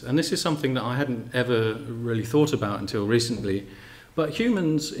audience, and this is something that I hadn't ever really thought about until recently. But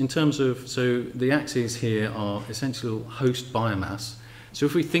humans, in terms of, so the axes here are essential host biomass. So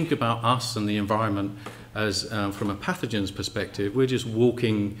if we think about us and the environment as from a pathogen's perspective, we're just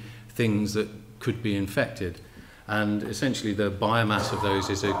walking things that could be infected. And essentially the biomass of those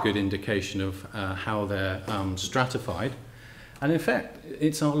is a good indication of how they're stratified. And in fact,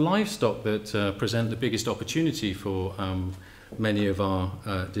 it's our livestock that present the biggest opportunity for many of our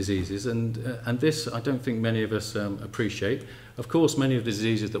diseases, and this I don't think many of us appreciate. Of course, many of the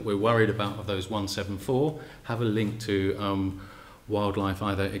diseases that we're worried about, of those 174, have a link to wildlife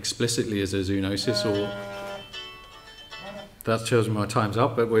either explicitly as a zoonosis, or that shows me my time's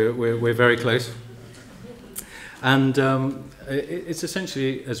up, but we're very close. And it's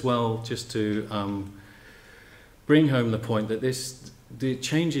essentially as well just to bring home the point that the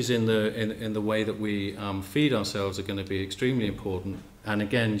changes in the way that we feed ourselves are going to be extremely important. And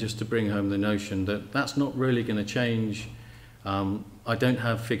again, just to bring home the notion that that's not really going to change. I don't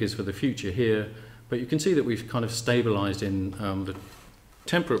have figures for the future here, but you can see that we've kind of stabilized in the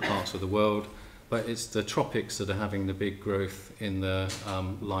temperate parts of the world, but it's the tropics that are having the big growth in the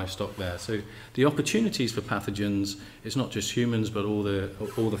livestock there. So the opportunities for pathogens, it's not just humans, but all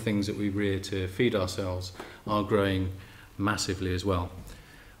the things that we rear to feed ourselves are growing massively as well.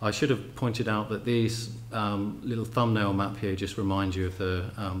 I should have pointed out that these little thumbnail map here just reminds you of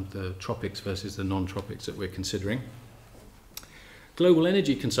the tropics versus the non-tropics that we're considering. Global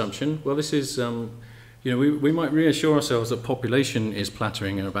energy consumption, well, this is, we might reassure ourselves that population is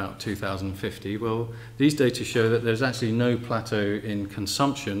plateauing at about 2050. Well, these data show that there's actually no plateau in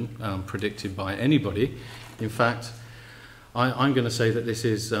consumption predicted by anybody. In fact, I'm going to say that this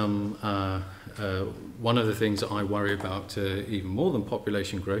is one of the things that I worry about even more than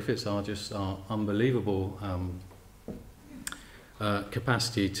population growth. It's our unbelievable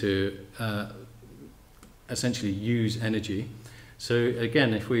capacity to essentially use energy. So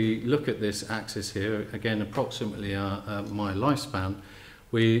again, if we look at this axis here, again, approximately my lifespan,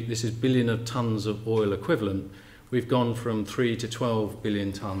 this is billion of tons of oil equivalent. We've gone from 3 to 12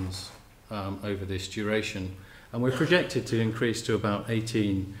 billion tons over this duration, and we're projected to increase to about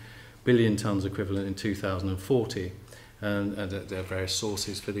 18 billion tons equivalent in 2040. And there are various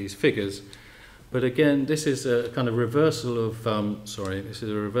sources for these figures. But again, this is a kind of reversal of, this is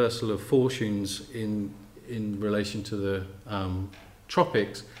a reversal of fortunes in relation to the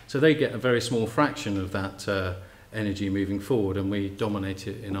tropics. So they get a very small fraction of that energy moving forward, and we dominate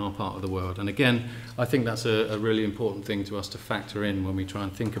it in our part of the world. And again, I think that's a really important thing to us to factor in when we try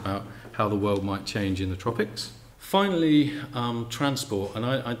and think about how the world might change in the tropics. Finally, transport, and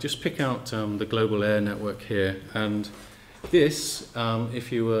I just pick out the global air network here, and this,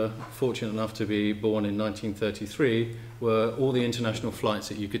 if you were fortunate enough to be born in 1933, were all the international flights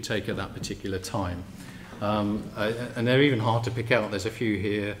that you could take at that particular time. And they're even hard to pick out. There's a few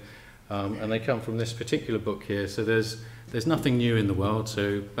here, and they come from this particular book here. So there's nothing new in the world.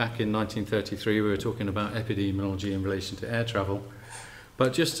 So back in 1933, we were talking about epidemiology in relation to air travel.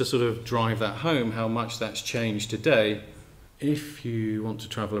 But just to sort of drive that home, how much that's changed today, if you want to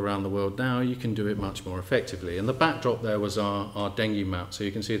travel around the world now, you can do it much more effectively. And the backdrop there was our dengue map. So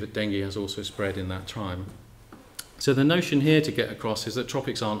you can see that dengue has also spread in that time. So the notion here to get across is that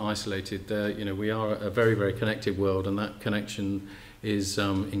tropics aren't isolated. We are a very, very connected world, and that connection is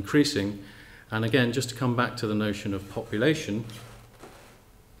increasing. And again, just to come back to the notion of population,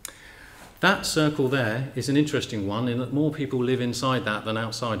 That circle there is an interesting one in that more people live inside that than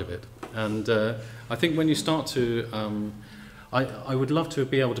outside of it. And I think when you start to, I would love to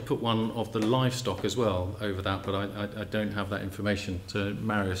be able to put one of the livestock as well over that, but I don't have that information. So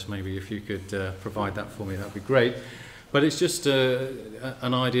Marius, maybe if you could provide that for me, that would be great. But it's just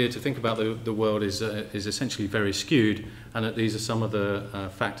an idea to think about the world is essentially very skewed, and that these are some of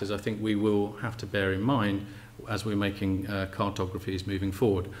the factors I think we will have to bear in mind as we're making cartographies moving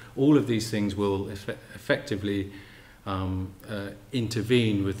forward. All of these things will effectively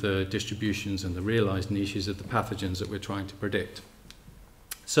intervene with the distributions and the realised niches of the pathogens that we're trying to predict.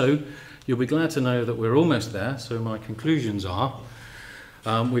 So you'll be glad to know that we're almost there. So my conclusions are,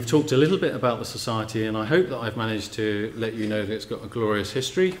 we've talked a little bit about the society, and I hope that I've managed to let you know that it's got a glorious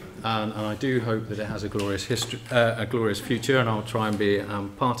history, and I do hope that it has a glorious history, a glorious future, and I'll try and be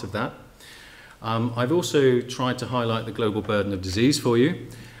part of that. I've also tried to highlight the global burden of disease for you,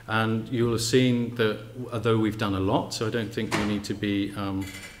 and you'll have seen that although we've done a lot, so I don't think we need to be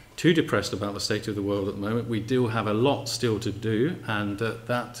too depressed about the state of the world at the moment. We do have a lot still to do, and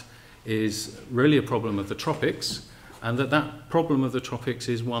that is really a problem of the tropics, and that problem of the tropics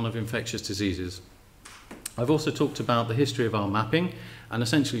is one of infectious diseases. I've also talked about the history of our mapping, and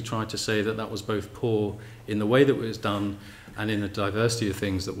essentially tried to say that that was both poor in the way that it was done and in the diversity of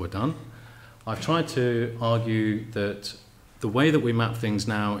things that were done. I've tried to argue that the way that we map things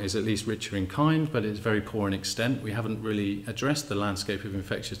now is at least richer in kind, but it's very poor in extent. We haven't really addressed the landscape of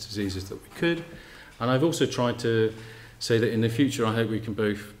infectious diseases that we could. And I've also tried to say that in the future I hope we can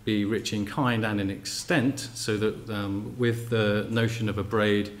both be rich in kind and in extent, so that with the notion of a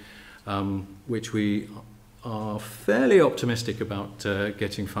braid, which we are fairly optimistic about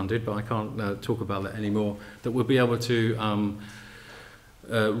getting funded, but I can't talk about that anymore, that we'll be able to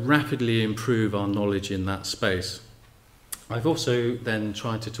rapidly improve our knowledge in that space. I've also then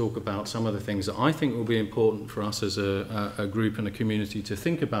tried to talk about some of the things that I think will be important for us as a group and a community to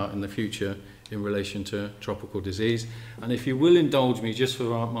think about in the future in relation to tropical disease. And if you will indulge me just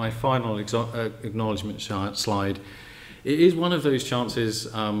for my final acknowledgement slide, it is one of those chances,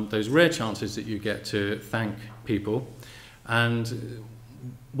 those rare chances that you get to thank people. And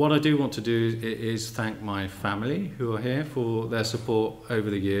what I do want to do is thank my family who are here for their support over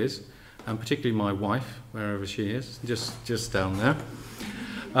the years, and particularly my wife, wherever she is, just down there.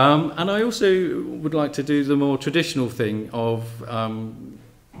 And I also would like to do the more traditional thing of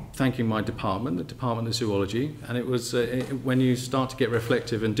thanking my department, the Department of Zoology. And it was when you start to get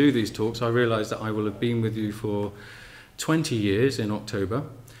reflective and do these talks, I realised that I will have been with you for 20 years in October.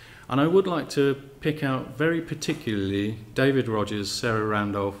 And I would like to pick out very particularly David Rogers, Sarah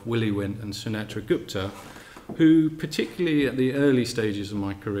Randolph, Willie Wint and Sunetra Gupta, who particularly at the early stages of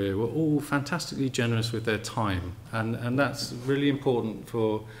my career were all fantastically generous with their time. And that's really important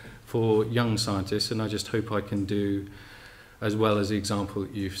for young scientists, and I just hope I can do as well as the example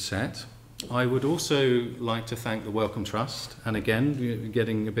that you've set. I would also like to thank the Wellcome Trust, and again,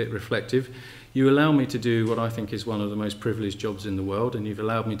 getting a bit reflective, you allow me to do what I think is one of the most privileged jobs in the world, and you've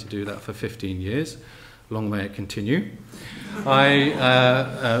allowed me to do that for 15 years. Long may it continue.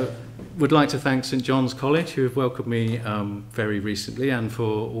 I would like to thank St John's College, who have welcomed me very recently, and for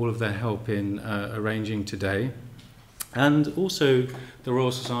all of their help in arranging today. And also the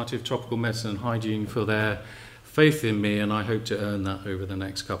Royal Society of Tropical Medicine and Hygiene for their faith in me, and I hope to earn that over the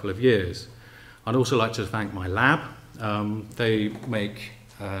next couple of years. I'd also like to thank my lab. They make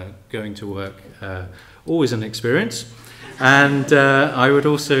going to work always an experience. And I would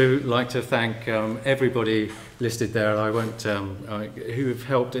also like to thank everybody listed there. I won't, who have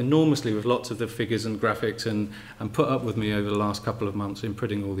helped enormously with lots of the figures and graphics and put up with me over the last couple of months in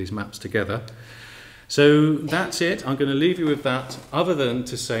putting all these maps together. So that's it. I'm going to leave you with that, other than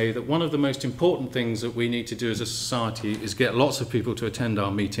to say that one of the most important things that we need to do as a society is get lots of people to attend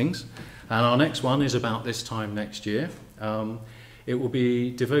our meetings. And our next one is about this time next year. It will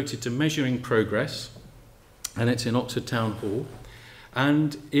be devoted to measuring progress, and it's in Oxford Town Hall.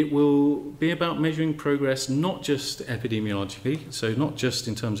 And it will be about measuring progress not just epidemiologically, so not just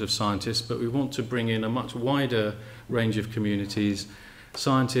in terms of scientists, but we want to bring in a much wider range of communities,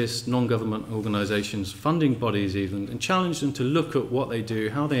 scientists, non-government organisations, funding bodies even, and challenge them to look at what they do,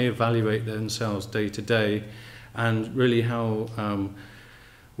 how they evaluate themselves day to day, and really how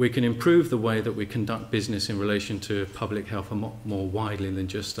we can improve the way that we conduct business in relation to public health more widely than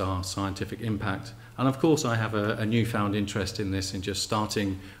just our scientific impact. And of course I have a newfound interest in this, in just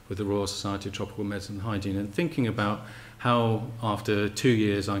starting with the Royal Society of Tropical Medicine and Hygiene and thinking about how after 2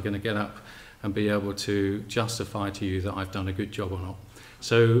 years I'm going to get up and be able to justify to you that I've done a good job or not.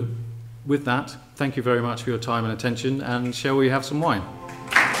 So with that, thank you very much for your time and attention, and shall we have some wine?